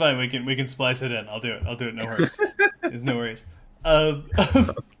 Yeah, if it's fine, we can splice it in. I'll do it. No worries. There's no worries.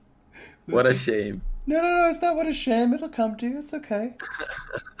 What a shame. No, it's not what a shame. It'll come to you. It's okay.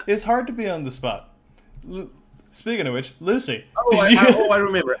 It's hard to be on the spot. Speaking of which, Lucy. I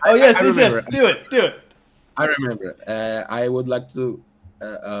remember. Yes. Do it. I remember. I would like to,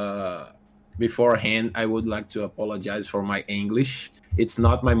 beforehand, I would like to apologize for my English. It's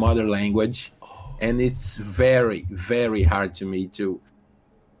not my mother language, and it's very, very hard to me to.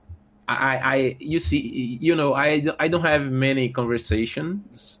 I don't have many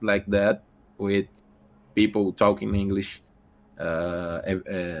conversations like that with people talking English all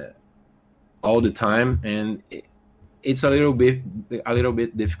the time, and it's a little bit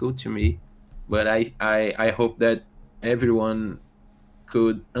difficult to me. But I hope that everyone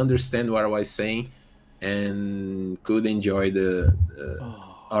could understand what I was saying and could enjoy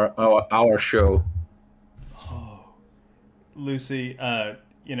our show. Oh, Lucy,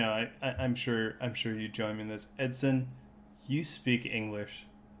 I'm sure you join me in this. Edson, you speak English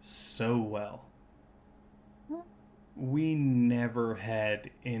so well. We never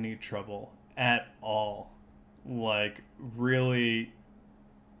had any trouble at all. Like, really,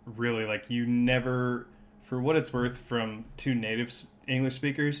 really, like, you never, for what it's worth, from two native English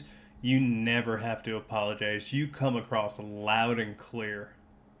speakers, you never have to apologize. You come across loud and clear.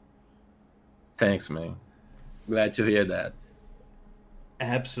 Thanks, man. Glad to hear that.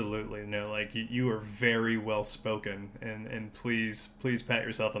 Absolutely. No, like, you are very well spoken, and please pat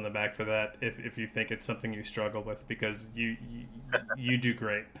yourself on the back for that if you think it's something you struggle with, because you do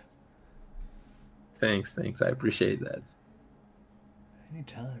great. Thanks. I appreciate that.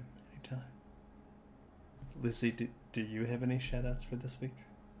 Anytime. Lizzie, do you have any shout-outs for this week?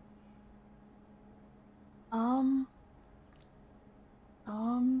 I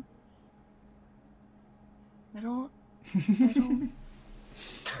don't.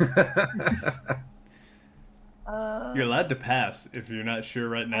 You're allowed to pass if you're not sure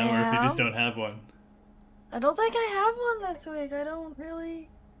right now, or if you just don't have one. I don't think I have one this week. I don't really.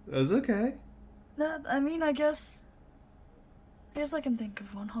 That's okay. I guess I can think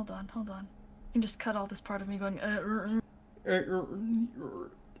of one. Hold on. You can just cut all this part of me going.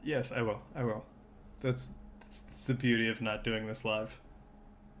 Yes, I will. That's the beauty of not doing this live.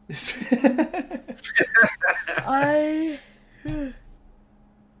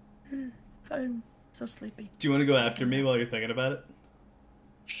 I'm so sleepy. Do you want to go after me while you're thinking about it?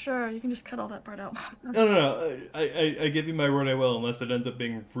 Sure, you can just cut all that part out. No. I give you my word I will, unless it ends up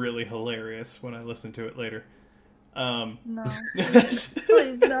being really hilarious when I listen to it later. No.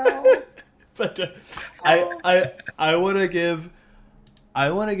 Please no. But I want to give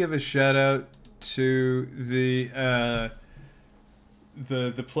a shout out to the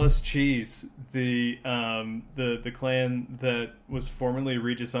Plus Cheese, the clan that was formerly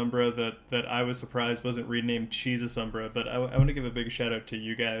Regis Umbra that I was surprised wasn't renamed Cheesus Umbra. But I want to give a big shout out to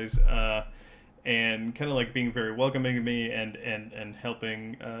you guys, and kind of like being very welcoming to me and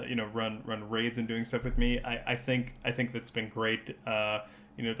helping run raids and doing stuff with me. I think that's been great. The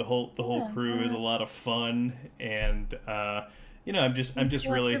whole crew is a lot of fun, and I'm just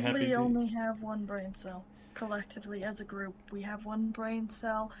really happy. We only have one brain cell. Collectively, as a group, we have one brain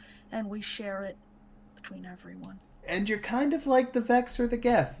cell, and we share it between everyone. And you're kind of like the Vex or the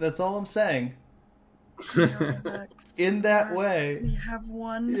Geth. That's all I'm saying. In that way, we have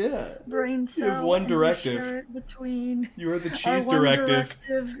one brain cell. You have one directive. We share it between. You are the cheese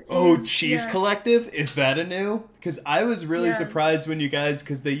directive. Cheese collective? Is that a new? Because I was really surprised when you guys,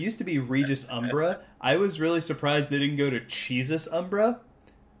 because they used to be Regis Umbra. I was really surprised they didn't go to Cheesus Umbra.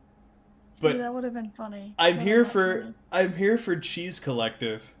 But that would have been funny. I'm here for Cheese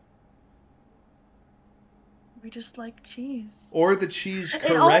Collective. We just like cheese. Or the Cheese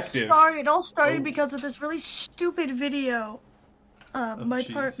Corrective. It all started because of this really stupid video my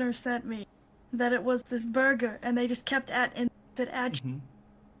partner sent me. That it was this burger, and they just kept add cheese.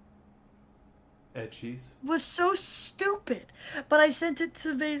 Add cheese? It was so stupid. But I sent it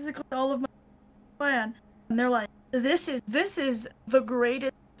to basically all of my clan, and they're like, this is the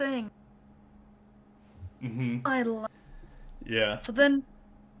greatest thing. I love it. Yeah. So then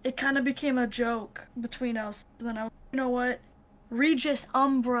it kind of became a joke between us. And then I was, you know what? Regis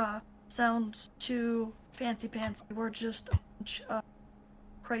Umbra sounds too fancy pants. We're just a bunch of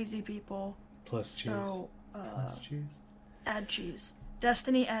crazy people. Plus cheese. So, plus cheese. Add cheese.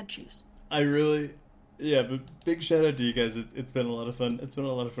 Destiny, add cheese. But big shout out to you guys. It's been a lot of fun. It's been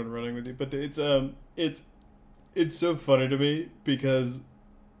a lot of fun running with you. But it's so funny to me because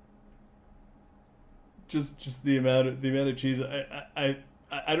just the amount of cheese. I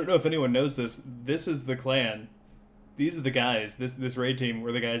don't know if anyone knows this. This is the clan. These are the guys. This raid team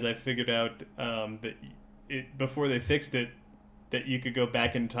were the guys I figured out before they fixed it, that you could go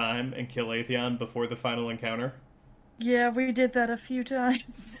back in time and kill Atheon before the final encounter. Yeah, we did that a few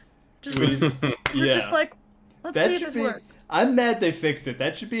times. Just like, let's see if this works. I'm mad they fixed it.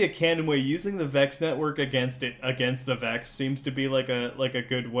 That should be a canon way. Using the Vex network against the Vex seems to be like a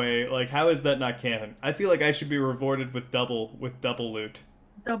good way. Like, how is that not canon? I feel like I should be rewarded with double loot.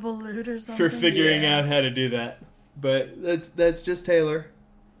 Double loot or something. For figuring out how to do that. But that's just Taylor.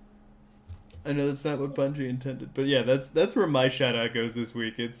 I know that's not what Bungie intended, but yeah, that's where my shout out goes this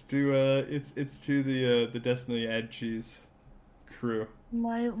week. It's to the Destiny Add Cheese crew.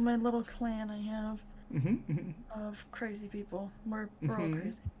 My little clan I have of crazy people. We're all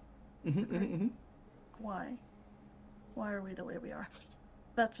crazy. Why are we the way we are?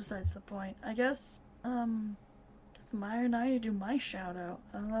 That's besides the point. I guess I need to do my shout out.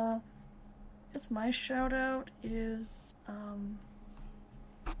 I guess my shout out is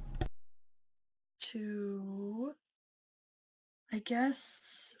to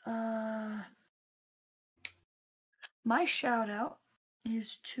my shout out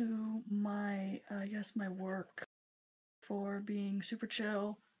is to my my work for being super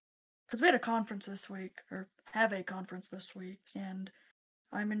chill, because we had a conference this week, or have a conference this week, and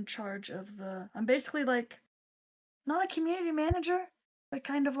I'm in charge of I'm basically like not a community manager, but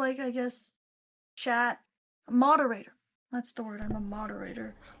kind of like, chat moderator. That's the word. I'm a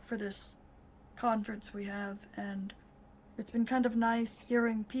moderator for this conference we have, and it's been kind of nice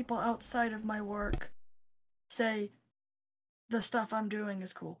hearing people outside of my work say the stuff I'm doing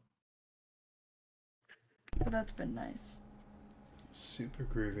is cool. So that's been nice. Super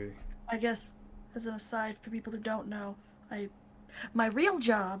groovy. I guess, as an aside, for people who don't know, my real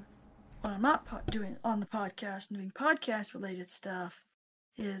job, when I'm not doing on the podcast and doing podcast-related stuff,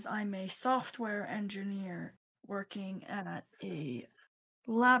 is I'm a software engineer working at a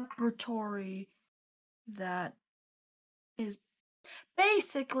laboratory that is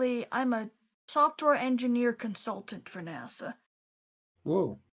basically, I'm a software engineer consultant for NASA.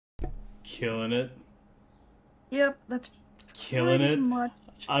 Whoa. Killing it. Yep, that's killing it. Much.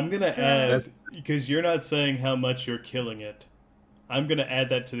 I'm gonna add, because you're not saying how much you're killing it, I'm gonna add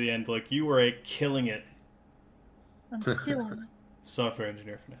that to the end. Like, you are a killing it. I'm killing it. Software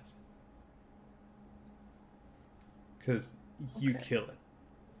engineer for NASA. Because you kill it.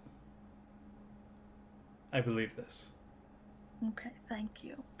 I believe this. Okay, thank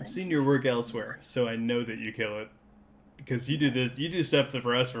you. I've seen your work elsewhere, so I know that you kill it. Because you do stuff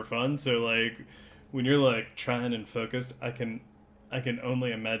for us for fun, so like, when you're like trying and focused, I can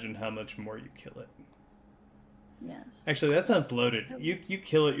only imagine how much more you kill it. Yes. Actually, that sounds loaded. You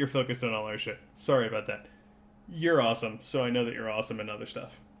kill it, you're focused on all our shit. Sorry about that. You're awesome, so I know that you're awesome in other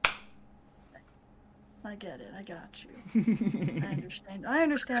stuff. I get it. I got you. I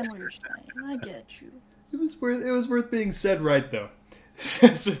understand what you're saying. I get you. It was worth being said right, though. So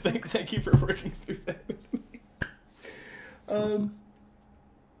thank you for working through that with me.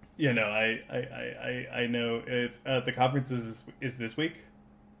 You know, I know if the conference is this week.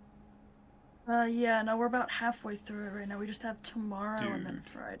 Yeah, no, we're about halfway through it right now. We just have tomorrow and then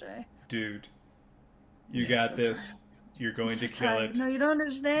Friday. Dude, you got this. Tired. You're going to kill it. No, you don't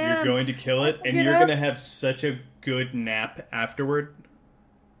understand. You're going to kill it, and you're going to have such a good nap afterward.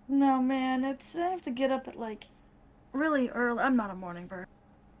 No, man, I have to get up at, like, really early. I'm not a morning bird.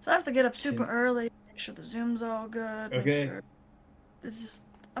 So I have to get up super early, make sure the Zoom's all good. Okay. Sure it's just,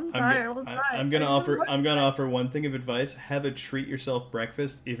 I'm tired. I'm gonna offer one thing of advice. Have a treat yourself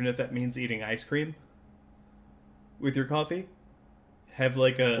breakfast, even if that means eating ice cream with your coffee. Have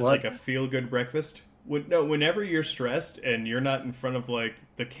like a feel good breakfast. Whenever you're stressed and you're not in front of like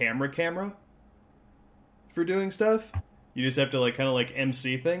the camera for doing stuff, you just have to like kind of like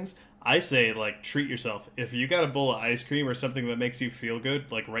MC things. I say like treat yourself. If you got a bowl of ice cream or something that makes you feel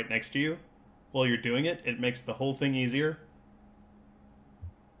good, like right next to you, while you're doing it, it makes the whole thing easier.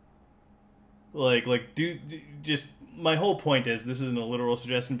 Just my whole point is, this isn't a literal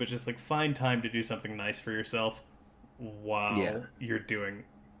suggestion, but just like find time to do something nice for yourself while you're doing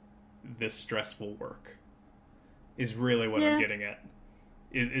this stressful work is really what I'm getting at.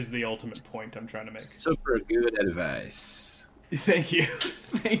 Is the ultimate point I'm trying to make. Super good advice. Thank you.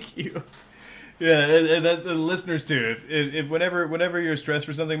 Thank you. Yeah, and the listeners too. If whenever you're stressed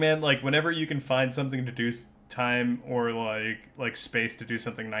for something, man, like whenever you can find something to do, time or like space to do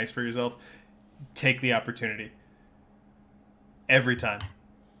something nice for yourself, take the opportunity. Every time.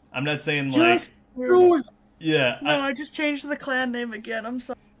 I'm not saying like just do it. Yeah. No, I just changed the clan name again. I'm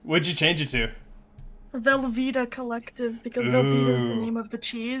sorry. What'd you change it to? Velveeta Collective, because Velveeta is the name of the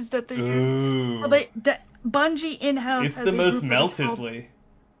cheese that they use. So Bungie in-house. It's the most meltedly.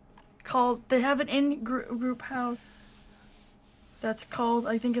 They have an in-group house that's called,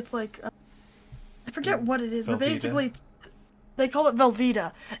 I think it's like, I forget what it is, but basically they call it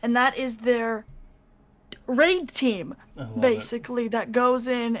Velveeta, and that is their raid team, basically, that goes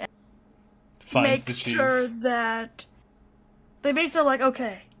in and makes sure that they basically like,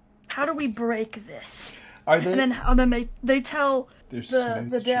 okay, how do we break this? And then they tell the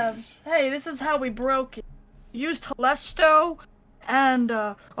devs, hey, this is how we broke it. Use Telesto and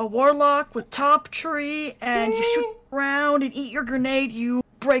a warlock with top tree, and you shoot around and eat your grenade, you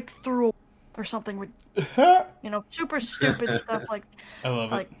break through or something with, super stupid stuff like I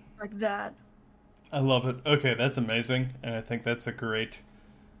love it. Like that. I love it. Okay, that's amazing, and I think that's a great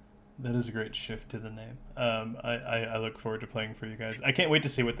That is a great shift to the name. I look forward to playing for you guys. I can't wait to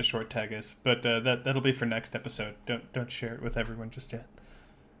see what the short tag is, but that'll be for next episode. Don't share it with everyone just yet.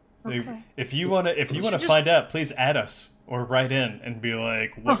 Okay. If you wanna find out, please add us or write in and be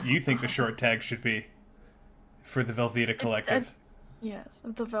like what you think the short tag should be for the Velveeta Collective. Yes,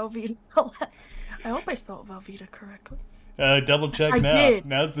 the Velveeta. I hope I spelled Velveeta correctly. Double check I now. did.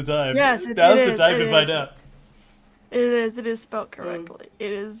 Now's the time. Yes, Now's the time to find out. It is spelled correctly.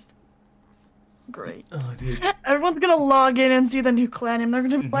 It is great. Oh, dude. Everyone's gonna log in and see the new clan name. They're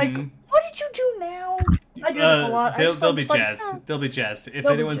gonna be like, "What did you do now?" I do this a lot. They'll be jazzed. They'll be jazzed. If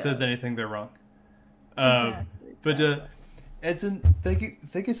anyone says anything, they're wrong. Exactly. But Edson,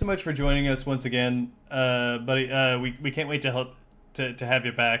 thank you so much for joining us once again, buddy. We can't wait to have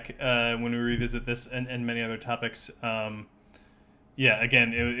you back when we revisit this and many other topics. Yeah,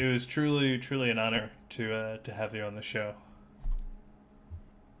 again, it was truly an honor to have you on the show.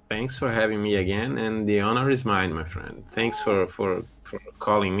 Thanks for having me again, and the honor is mine, my friend. Thanks for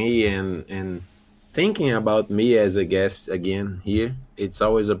calling me and thinking about me as a guest again here. It's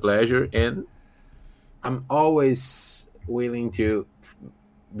always a pleasure, and I'm always willing to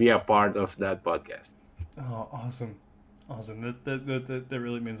be a part of that podcast. Oh, awesome. That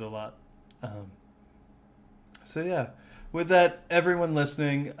really means a lot. So yeah, with that, everyone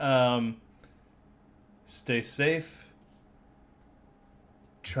listening, stay safe.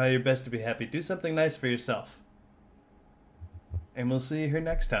 Try your best to be happy. Do something nice for yourself. And we'll see you here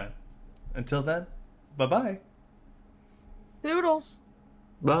next time. Until then, bye-bye. Doodles.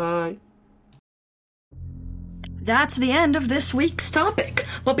 Bye. That's the end of this week's topic,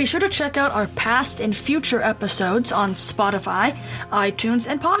 but be sure to check out our past and future episodes on Spotify, iTunes,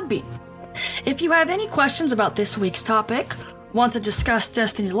 and Podbean. If you have any questions about this week's topic, want to discuss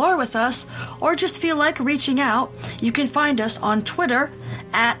Destiny lore with us, or just feel like reaching out, you can find us on Twitter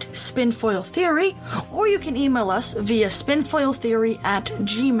at Spinfoil Theory, or you can email us via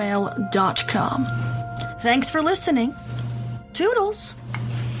spinfoiltheory@gmail.com. Thanks for listening. Toodles!